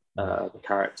 the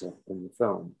character in the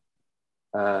film.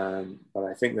 But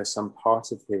I think there's some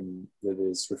part of him that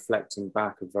is reflecting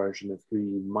back a version of who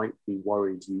you might be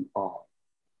worried you are.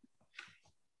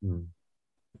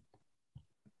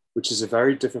 Which is a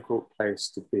very difficult place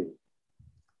to be.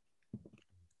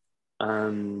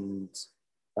 And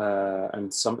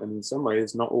in some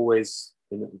ways, not always,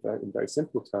 in very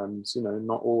simple terms, you know,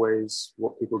 not always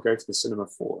what people go to the cinema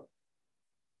for.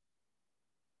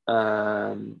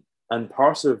 And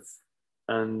part of,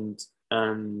 and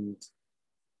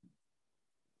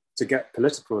to get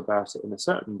political about it in a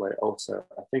certain way also,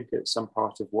 I think it's some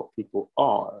part of what people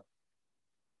are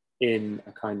in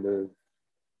a kind of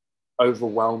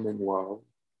overwhelming world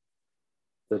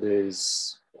that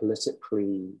is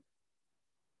politically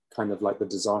kind of like the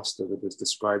disaster that is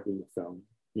described in the film,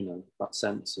 you know, that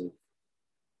sense of,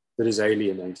 that is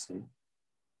alienating.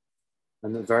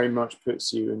 And that very much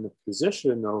puts you in the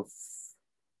position of,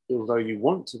 although you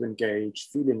want to engage,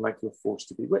 feeling like you're forced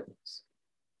to be witness.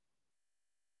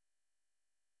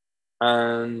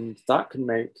 And that can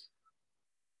make,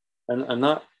 and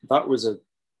that was a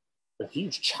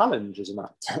huge challenge as an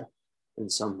actor in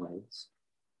some ways,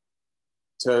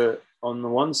 to, on the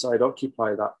one side,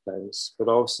 occupy that place, but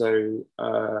also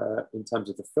in terms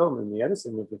of the film and the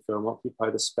editing of the film, occupy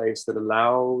the space that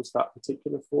allows that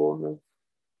particular form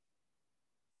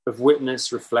of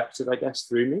witness reflected, I guess,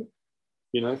 through me,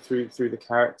 you know, through the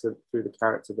character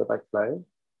that I play.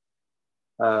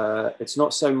 It's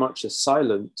not so much a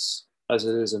silence as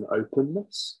it is an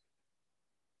openness.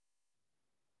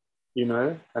 You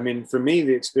know, I mean, for me,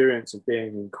 the experience of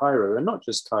being in Cairo, and not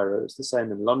just Cairo, it's the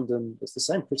same in London, it's the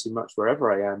same pretty much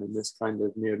wherever I am in this kind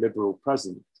of neoliberal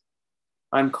present.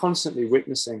 I'm constantly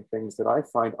witnessing things that I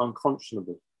find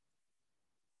unconscionable.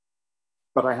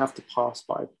 but I have to pass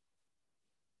by them.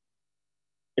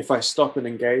 If I stop and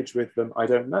engage with them, I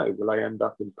don't know. Will I end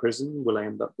up in prison? Will I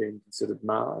end up being considered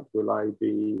mad? Will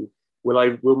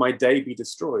my day be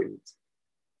destroyed?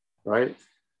 Right?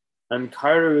 And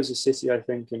Cairo is a city, I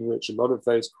think, in which a lot of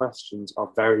those questions are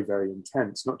very, very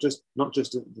intense. Not just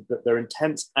that they're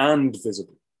intense and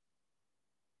visible.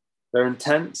 They're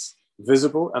intense,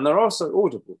 visible, and they're also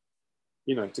audible.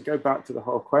 You know, to go back to the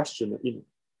whole question, you know,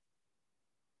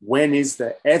 when is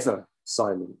there ever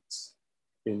silence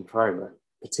in Cairo,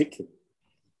 particularly?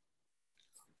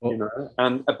 You know,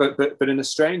 and but in a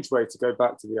strange way, to go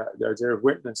back to the idea of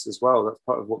witness as well, that's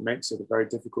part of what makes it a very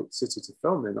difficult city to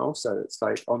film in. Also, it's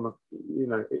like on the, you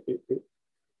know,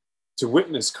 to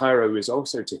witness Cairo is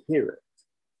also to hear it.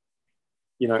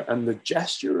 You know, and the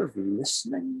gesture of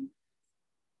listening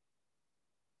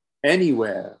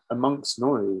anywhere amongst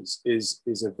noise is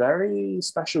a very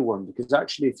special one, because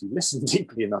actually, if you listen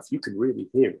deeply enough, you can really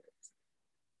hear it.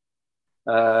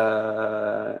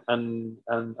 And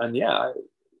yeah.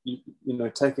 You know,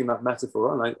 taking that metaphor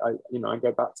on, I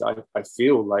go back to, I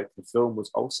feel like the film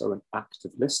was also an act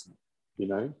of listening. You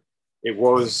know, it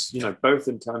was, you know, both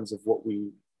in terms of what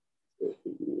we,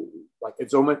 like,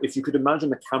 it's almost, if you could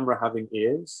imagine the camera having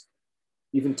ears,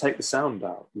 even take the sound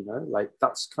out, you know, like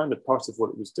that's kind of part of what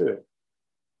it was doing.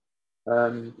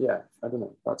 Yeah, I don't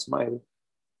know. That's my.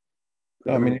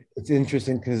 I mean, it's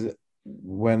interesting because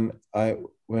when we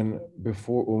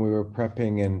were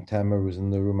prepping and Tamer was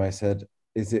in the room, I said,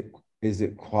 is it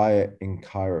quiet in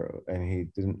Cairo? And he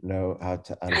didn't know how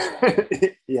to answer.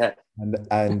 Yeah.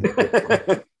 And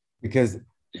because,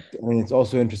 I mean, it's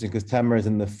also interesting because Tamer is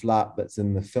in the flat that's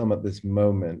in the film at this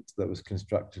moment that was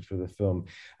constructed for the film.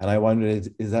 And I wondered,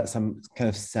 is that some kind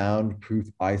of soundproof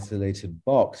isolated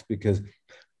box? Because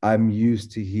I'm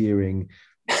used to hearing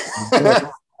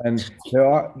and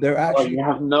there actually, you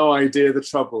have no idea the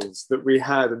troubles that we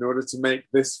had in order to make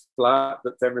this flat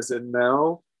that Tamer's in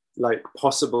now like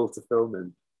possible to film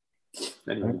in.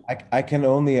 Anyway. I can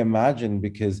only imagine,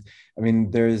 because I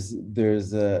mean there's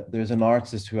an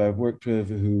artist who I've worked with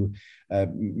who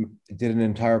did an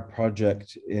entire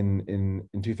project in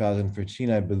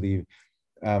 2013, I believe,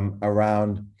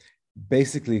 around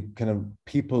basically kind of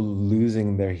people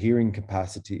losing their hearing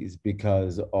capacities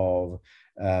because of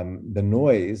the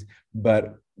noise,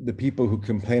 but the people who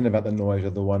complain about the noise are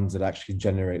the ones that actually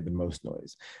generate the most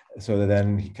noise. So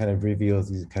then he kind of reveals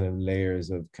these kind of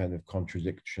layers of kind of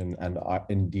contradiction and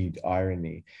indeed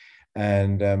irony.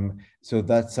 And so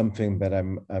that's something that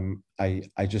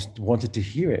I just wanted to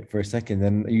hear it for a second.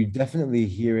 And you definitely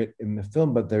hear it in the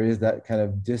film, but there is that kind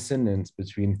of dissonance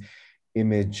between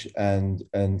image and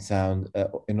sound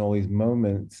in all these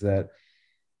moments that.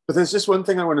 But there's just one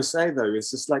thing I want to say, though.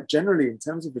 It's just like generally in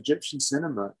terms of Egyptian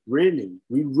cinema, really,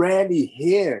 we rarely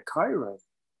hear Cairo.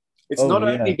 It's not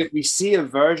only that we see a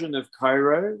version of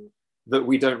Cairo that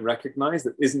we don't recognize,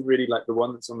 that isn't really like the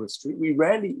one that's on the street. We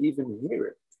rarely even hear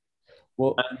it.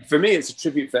 Well, and for me, it's a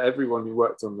tribute for everyone who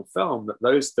worked on the film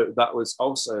that was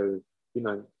also, you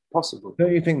know, possible.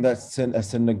 Don't you think that's a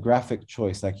scenographic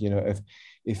choice? Like, you know,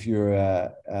 if you're,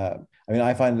 I mean,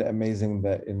 I find it amazing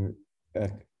that in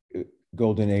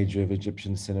golden age of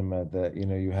Egyptian cinema that, you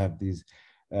know, you have these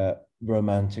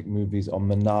romantic movies on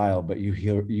the Nile, but you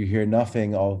hear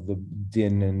nothing of the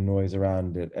din and noise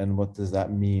around it. And what does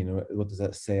that mean? What does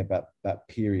that say about that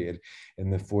period in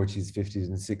the 40s, 50s,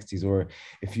 and 60s? Or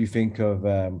if you think of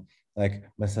like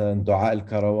مثلا دعاء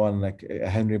الكروان, like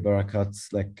Henry Barakat's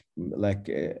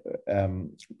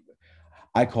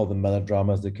I call them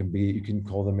melodramas. You can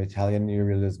call them Italian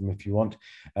neorealism if you want.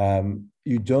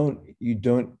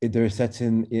 They're set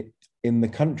in the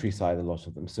countryside, a lot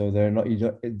of them. So they're not,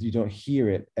 you don't hear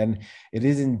it. And it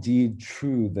is indeed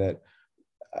true that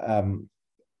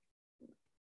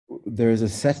there's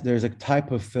a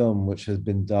type of film which has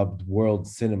been dubbed world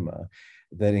cinema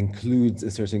that includes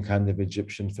a certain kind of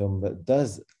Egyptian film that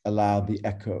does allow the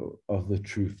echo of the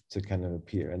truth to kind of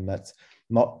appear. And that's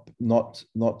not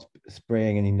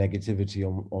spraying any negativity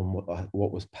on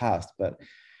what was past, but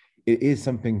it is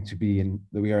something to be in,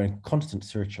 that we are in constant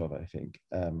search of, I think,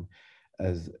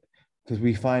 because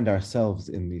we find ourselves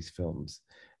in these films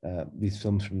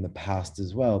from the past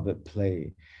as well that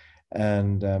play.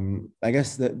 And I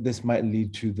guess that this might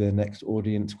lead to the next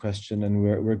audience question, and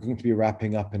we're going to be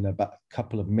wrapping up in about a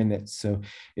couple of minutes. So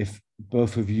if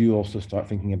both of you also start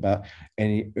thinking about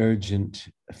any urgent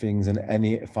things and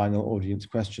any final audience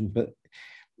questions, but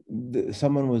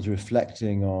someone was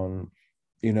reflecting on,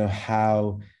 you know,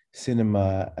 how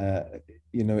cinema,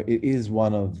 you know, it is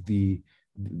one of the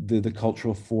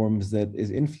cultural forms that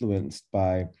is influenced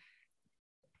by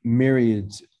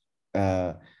myriad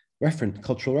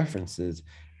cultural references,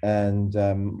 and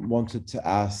wanted to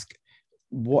ask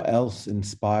what else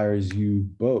inspires you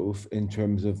both in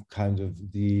terms of kind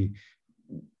of the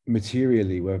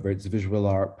materially, whether it's visual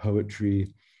art,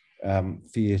 poetry,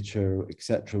 theatre,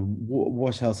 etc.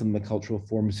 What else in the cultural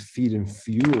forms feed and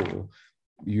fuel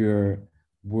your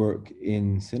work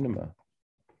in cinema?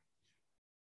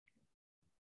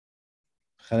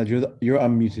 Khaled, you're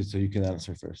unmuted, so you can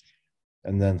answer first,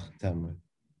 and then Tamer.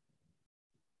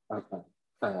 Okay,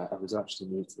 I was actually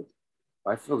muted.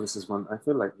 I feel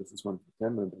like this is one for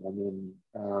Tamer, but I mean,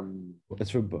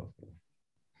 it's for both.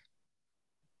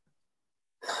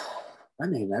 I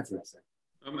mean everything.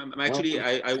 I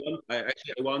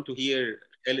want to hear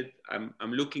Khaled.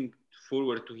 I'm looking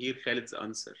forward to hear Khaled's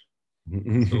answer.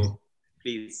 So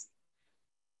please.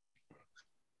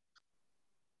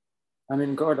 I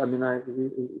mean, God. I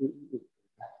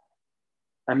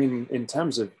mean, in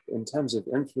terms of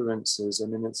influences. I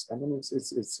mean, it's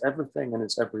everything and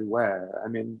it's everywhere. I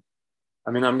mean,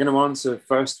 I'm going to answer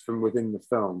first from within the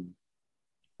film,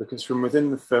 because from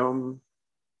within the film.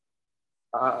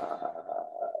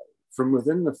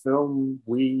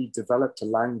 We developed a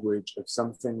language of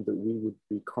something that we would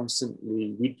be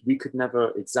constantly, we could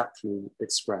never exactly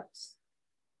express.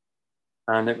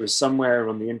 And it was somewhere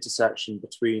on the intersection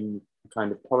between a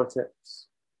kind of politics,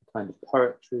 a kind of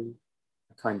poetry,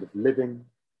 a kind of living,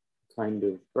 a kind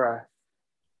of breath,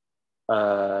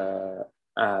 and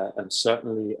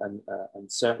certainly an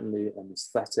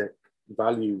aesthetic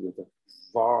value with a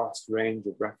vast range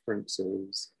of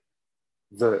references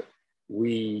that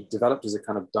we developed as a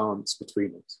kind of dance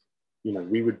between us. You know,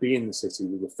 we would be in the city,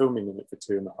 we were filming in it for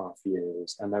 2.5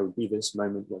 years, and there would be this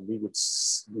moment when we would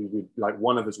like,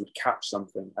 one of us would catch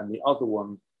something and the other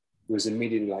one was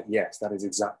immediately like, yes, that is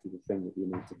exactly the thing that you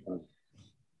need to film.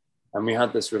 And we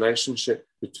had this relationship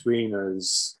between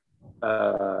us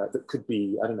that could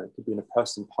be, I don't know, it could be in a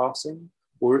person passing,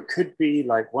 or it could be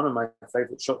like one of my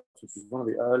favorite shots, which was one of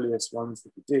the earliest ones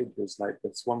that we did, was like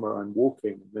this one where I'm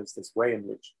walking and there's this way in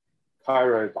which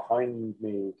Cairo behind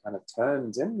me kind of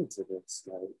turns into this,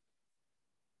 like,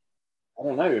 I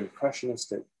don't know,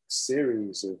 impressionistic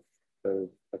series of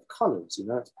colors. You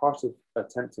know, it's part of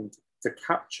attempting to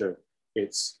capture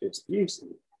its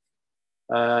beauty.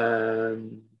 But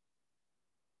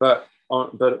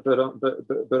on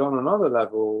another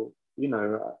level, you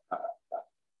know,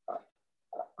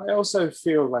 I also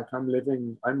feel like I'm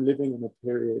living in a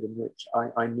period in which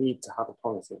I need to have a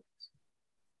politics.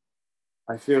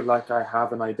 I feel like I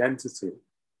have an identity.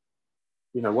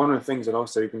 You know, one of the things that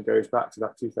also even goes back to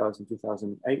that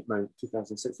 2008 moment,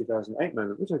 2006, 2008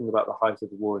 moment, we're talking about the height of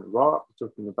the war in Iraq, we're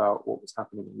talking about what was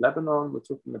happening in Lebanon, we're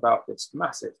talking about this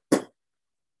massive,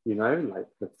 you know, like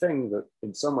the thing that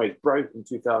in some ways broke in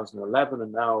 2011,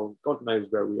 and now God knows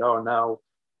where we are now,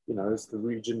 you know, it's the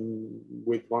region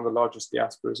with one of the largest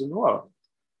diasporas in the world,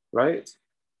 right?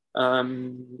 I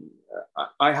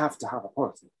have to have a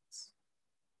politics.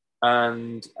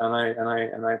 And I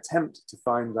attempt to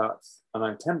find that,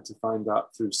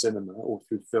 through cinema or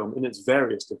through film in its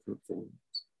various different forms.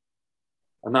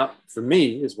 And that, for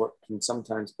me, is what can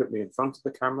sometimes put me in front of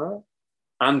the camera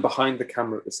and behind the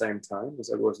camera at the same time, as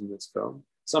I was in this film.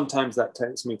 Sometimes that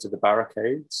takes me to the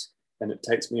barricades and it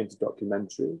takes me into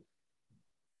documentary.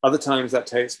 Other times that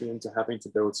takes me into having to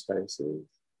build spaces.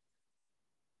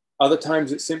 Other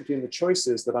times it's simply in the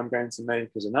choices that I'm going to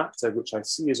make as an actor, which I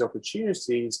see as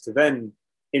opportunities to then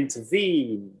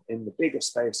intervene in the bigger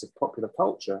space of popular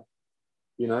culture,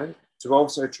 you know, to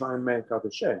also try and make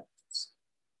other shifts.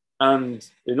 And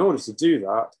in order to do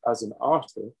that, as an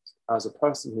artist, as a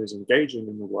person who is engaging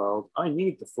in the world, I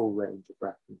need the full range of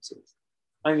references.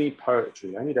 I need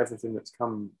poetry. I need everything that's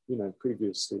come, you know,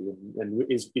 previously and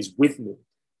is with me,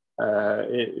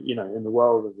 you know, in the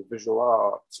world of the visual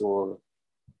arts or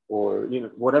you know,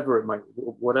 whatever it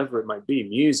might be,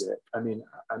 music. I mean,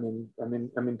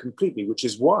 completely. Which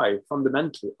is why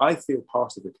fundamentally I feel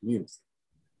part of the community.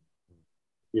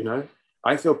 You know,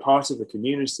 I feel part of the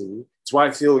community. It's why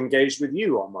I feel engaged with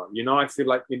you, Omar. You know, I feel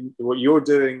like what you're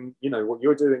doing, you know, what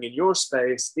you're doing in your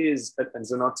space is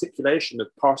as an articulation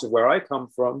of part of where I come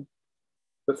from,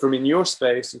 but from in your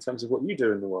space in terms of what you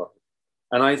do in the world.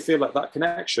 And I feel like that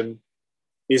connection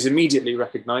is immediately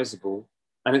recognizable.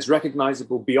 And it's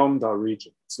recognizable beyond our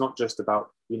region. It's not just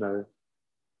about, you know,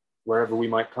 wherever we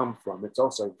might come from. It's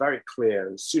also very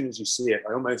clear. As soon as you see it,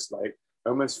 I almost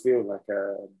feel like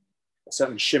a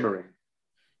certain shimmering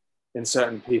in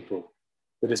certain people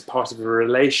that is part of a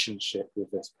relationship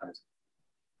with this present.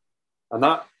 And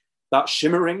that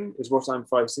shimmering is what I'm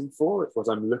fighting for. It's what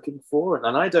I'm looking for.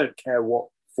 And I don't care what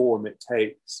form it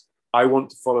takes. I want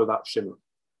to follow that shimmer.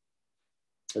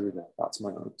 There we go. That's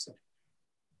my answer.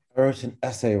 I wrote an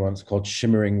essay once called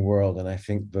Shimmering World, and I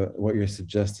think that what you're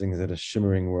suggesting is that a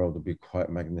shimmering world would be quite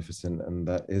magnificent, and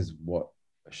that is what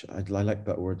I like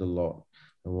that word a lot.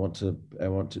 I want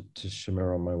it to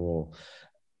shimmer on my wall.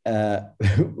 Uh,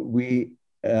 we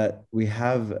we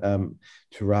have to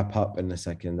wrap up in a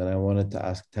second, and I wanted to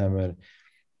ask Tamer,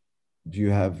 do you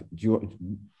have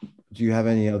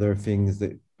any other things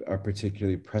that are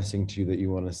particularly pressing to you that you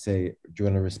want to say? Do you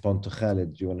want to respond to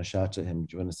Khaled? Do you want to shout at him?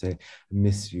 Do you want to say, I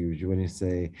miss you? Do you want to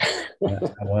say,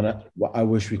 I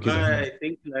wish we could? I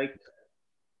think like,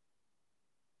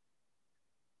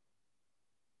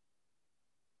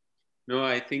 no,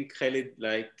 I think Khaled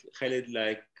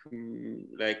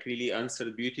really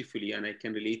answered beautifully, and I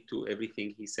can relate to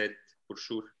everything he said for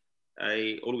sure.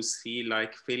 I always feel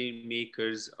like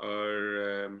filmmakers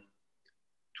are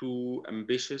too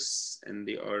ambitious and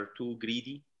they are too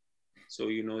greedy. So,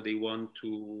 you know, they want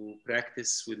to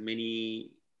practice with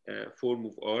many form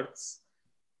of arts,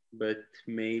 but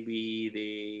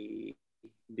maybe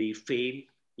they fail,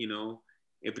 you know.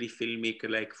 Every filmmaker,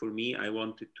 like for me, I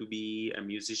wanted to be a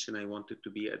musician, I wanted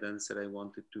to be a dancer, I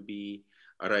wanted to be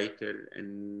a writer.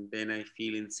 And then I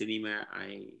feel in cinema,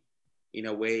 in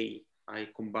a way, I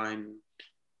combine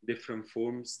different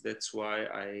forms. That's why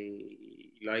I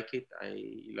like it.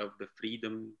 I love the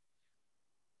freedom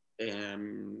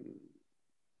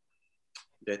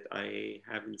that I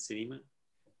have in cinema.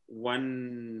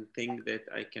 One thing that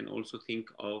I can also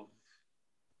think of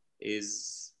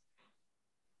is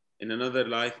in another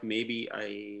life, maybe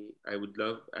I would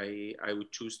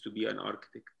choose to be an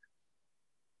architect.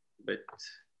 But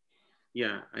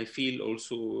yeah, I feel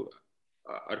also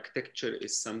architecture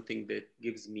is something that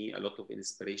gives me a lot of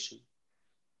inspiration.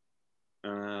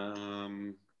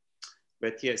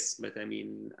 But yes, but I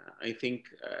mean, I think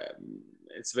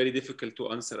it's very difficult to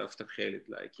answer after Khaled.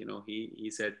 Like, you know,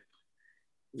 he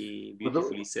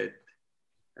beautifully said.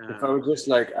 If I would just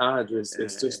like add, it's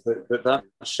just that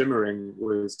shimmering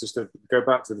was just to go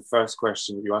back to the first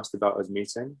question you asked about us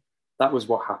meeting. That was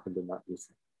what happened in that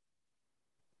meeting.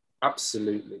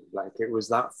 Absolutely. Like, it was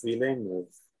that feeling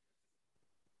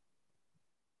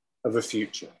of a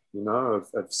future, you know,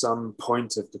 of some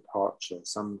point of departure,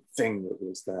 something that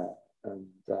was there. And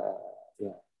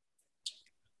yeah.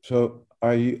 So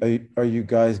are you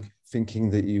guys thinking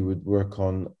that you would work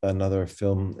on another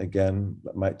film again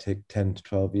that might take 10 to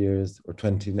 12 years or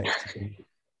 20 next year?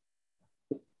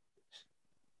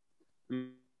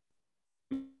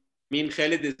 I mean,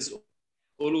 Khaled is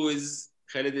always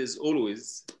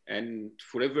and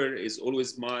forever is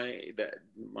always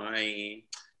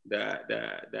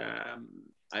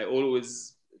I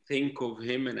always think of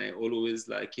him, and I always,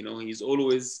 like, you know, he's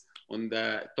always on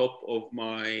the top of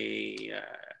my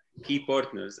key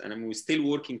partners, and we're still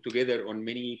working together on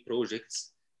many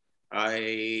projects.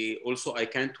 I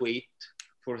can't wait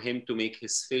for him to make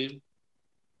his film.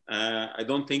 I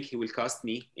don't think he will cast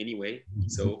me anyway,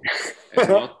 so I'm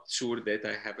not sure that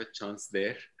I have a chance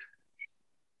there.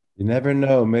 You never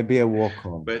know, maybe a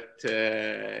walk-on. But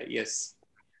yes.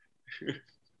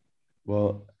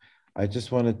 Well, I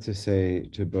just wanted to say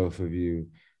to both of you,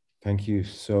 thank you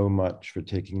so much for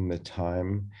taking the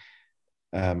time.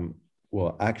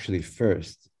 Well, actually,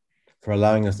 first, for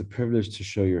allowing us the privilege to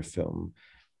show your film,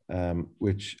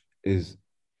 which is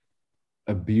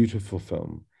a beautiful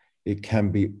film. It can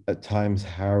be at times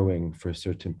harrowing for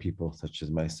certain people, such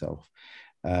as myself,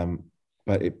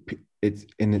 but it's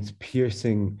in its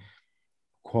piercing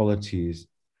qualities,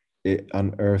 it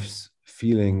unearths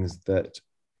feelings that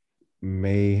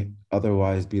may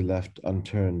otherwise be left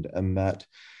unturned, and that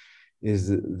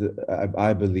is,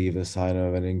 I believe, a sign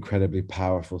of an incredibly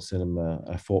powerful cinema,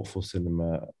 a thoughtful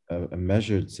cinema, a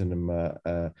measured cinema,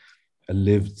 a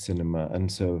lived cinema.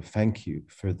 And so thank you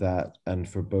for that, and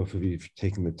for both of you for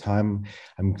taking the time.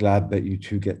 I'm glad that you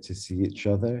two get to see each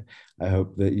other. I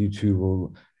hope that you two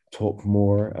will talk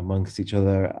more amongst each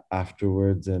other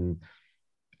afterwards. And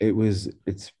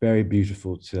it's very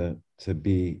beautiful to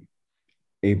be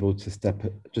able to step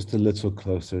just a little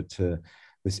closer to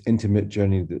this intimate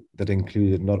journey that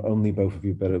included not only both of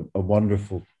you, but a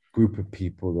wonderful group of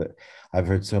people that I've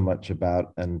heard so much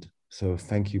about. And so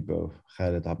thank you both,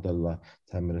 Khaled Abdallah,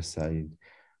 Tamer Saeed,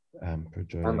 for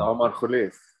joining. And Omar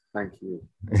Khalif, thank you.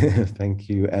 Thank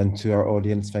you. And to our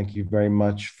audience, thank you very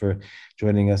much for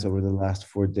joining us over the last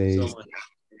 4 days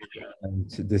and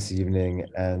this evening.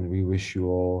 And we wish you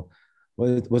all,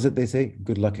 what was it they say?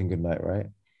 Good luck and good night, right?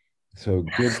 So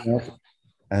good luck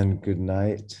and good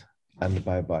night and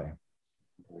bye-bye.